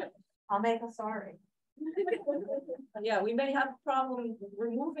meeting. I'll make us sorry. Yeah, we may have a problem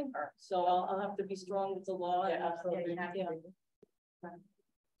removing her, so I'll have to be strong with the law. Yeah, and absolutely. yeah.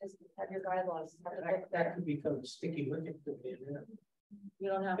 Just have your bylaws. That could become sticky wicket. You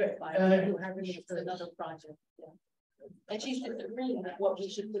don't have to fight. It's another project, yeah. And she's disagreeing with what we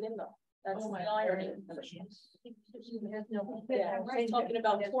should put in though. That's the irony. Yeah, she's talking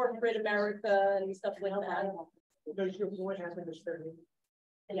about corporate America and stuff like that. Does your board have an attorney?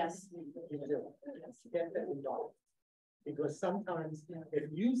 Yes. You do. Get that involved. Because sometimes if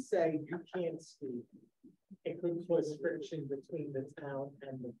you say you can't speak, it could cause friction between the town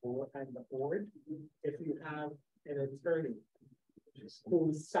and the board. If you have an attorney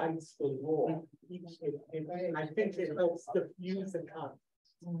who cites the law, I think it helps diffuse the conflict.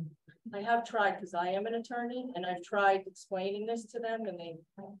 I have tried because I am an attorney and I've tried explaining this to them and they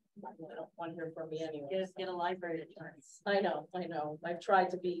don't want to hear from me anyway. Get a library attorney. I know. I've tried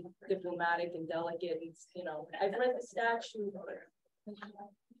to be diplomatic and delicate and, you know, I've read the statute.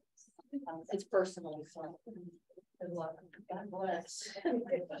 It's personal, so. Good luck. God bless.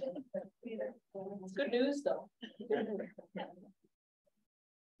 It's good news though.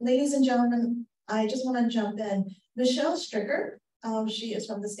 Ladies and gentlemen, I just want to jump in. Michelle Stricker, she is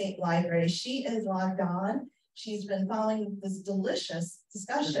from the State Library. She is logged on. She's been following this delicious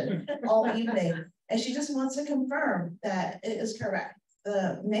discussion all evening, and she just wants to confirm that it is correct.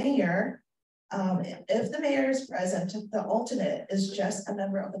 The mayor, if the mayor is present, the alternate is just a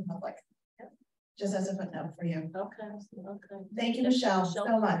member of the public. Just as a footnote for you. Okay. Thank you, Michelle, so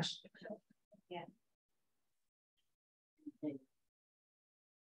much. Yeah.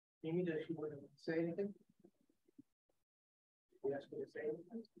 Amy, does she want to say anything? Yes, what to say?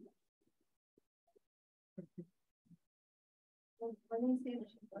 Well, let me see if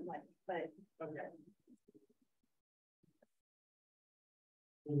she's on my, but Okay.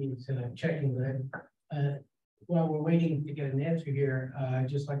 He's checking that. While we're waiting to get an answer here, I'd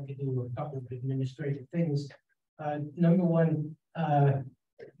just like to do a couple of administrative things. Number one,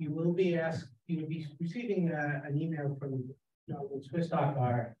 you will be receiving an email from Jonathan Swistock,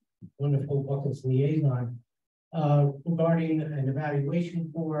 our wonderful Buckles liaison, regarding an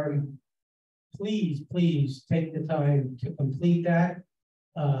evaluation form. Please take the time to complete that.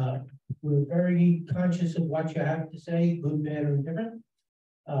 We're very conscious of what you have to say, good, bad, or indifferent.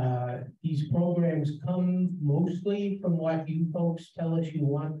 These programs come mostly from what you folks tell us you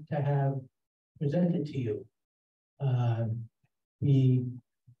want to have presented to you. We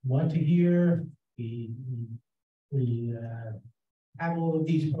want to hear, we have all of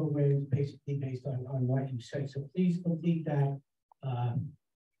these programs basically based on what you say. So please complete that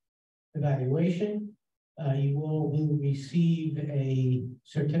evaluation. You will receive a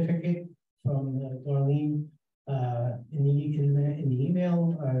certificate from Darlene in the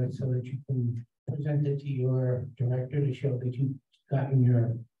email so that you can present it to your director to show that you've gotten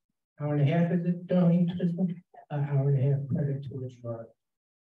your hour and a half, is it, Darlene? Hour and a half credit towards your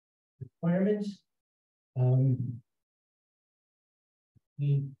requirements.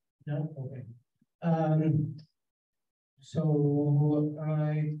 No, okay. So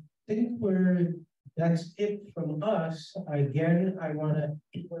I think that's it from us. Again, I want to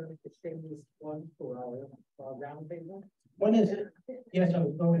extend this one for our roundtable. When is it? Yes, I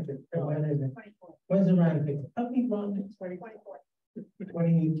was going to. When is it? When's the roundtable? How many roundtables?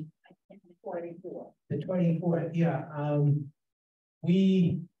 24. 24th. The 24th, yeah.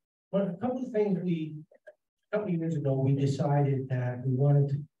 A couple of things a couple of years ago, we decided that we wanted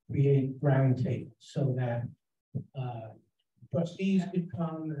to create roundtables so that trustees could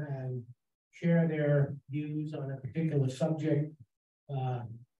come and share their views on a particular subject.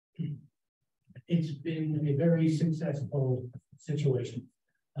 It's been a very successful situation.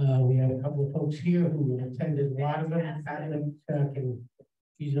 We have a couple of folks here who attended a lot of them.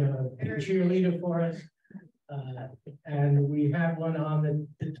 She's a cheerleader for us. And we have one on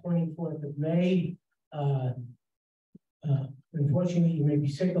the 24th of May. Unfortunately, you may be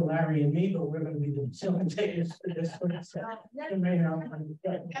sick of Larry and me, but we're going to be the facilitators for this one.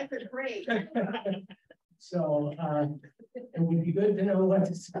 That's great. So it would be good to know what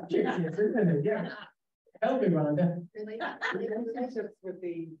the subject is, isn't it? Yeah. Help me, Rhonda. Relationships with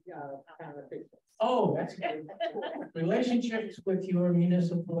the town officials. Oh, that's good. Relationships with your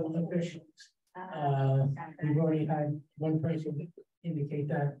municipal officials. We've already had one person indicate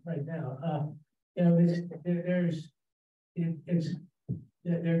that right now. You know,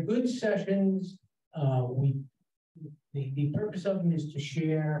 they're good sessions. The purpose of them is to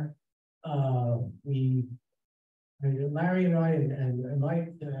share. Larry and I and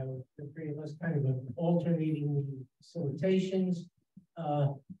Mike, the three of us, kind of alternating facilitations.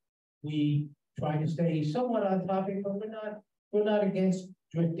 We try to stay somewhat on topic, but we're not against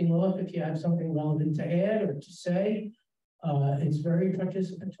drifting off. If you have something relevant to add or to say, it's very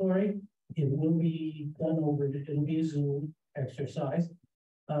participatory. It will be done it'll be a Zoom exercise,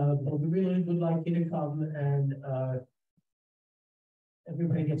 but we really would like you to come and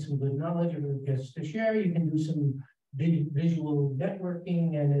everybody gets some good knowledge, everybody gets to share. You can do some visual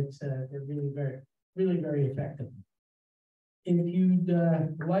networking, and they're really very effective. If you'd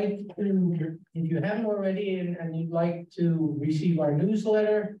like to, if you haven't already, and you'd like to receive our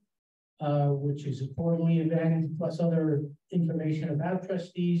newsletter, which is a quarterly event plus other information about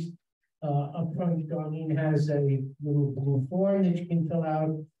trustees, up front, Darlene has a little blue form that you can fill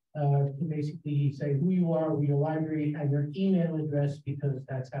out to basically say who you are, your library, and your email address, because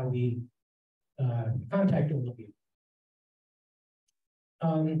that's how we contact all of you.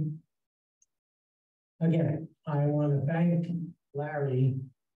 Again, I want to thank Larry,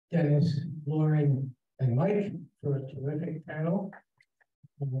 Dennis, Lauren, and Mike for a terrific panel.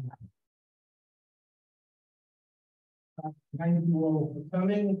 Thank you all for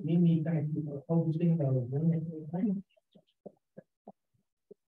coming. Mimi, thank you for hosting a wonderful thing.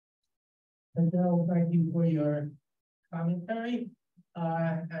 Adele, thank you for your commentary.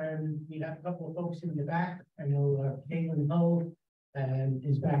 And we have a couple of folks in the back. I know Caitlin Hull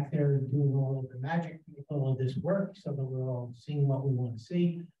is back there doing all of the magic, all of this work, so that we're all seeing what we want to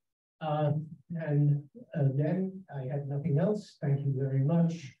see. And then I had nothing else. Thank you very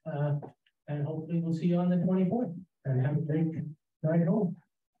much. And hopefully we'll see you on the 24th. And have a great night home.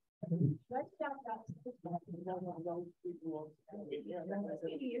 Thank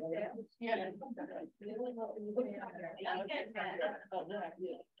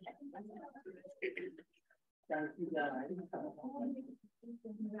you, guys. Thank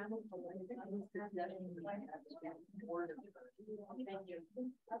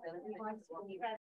you.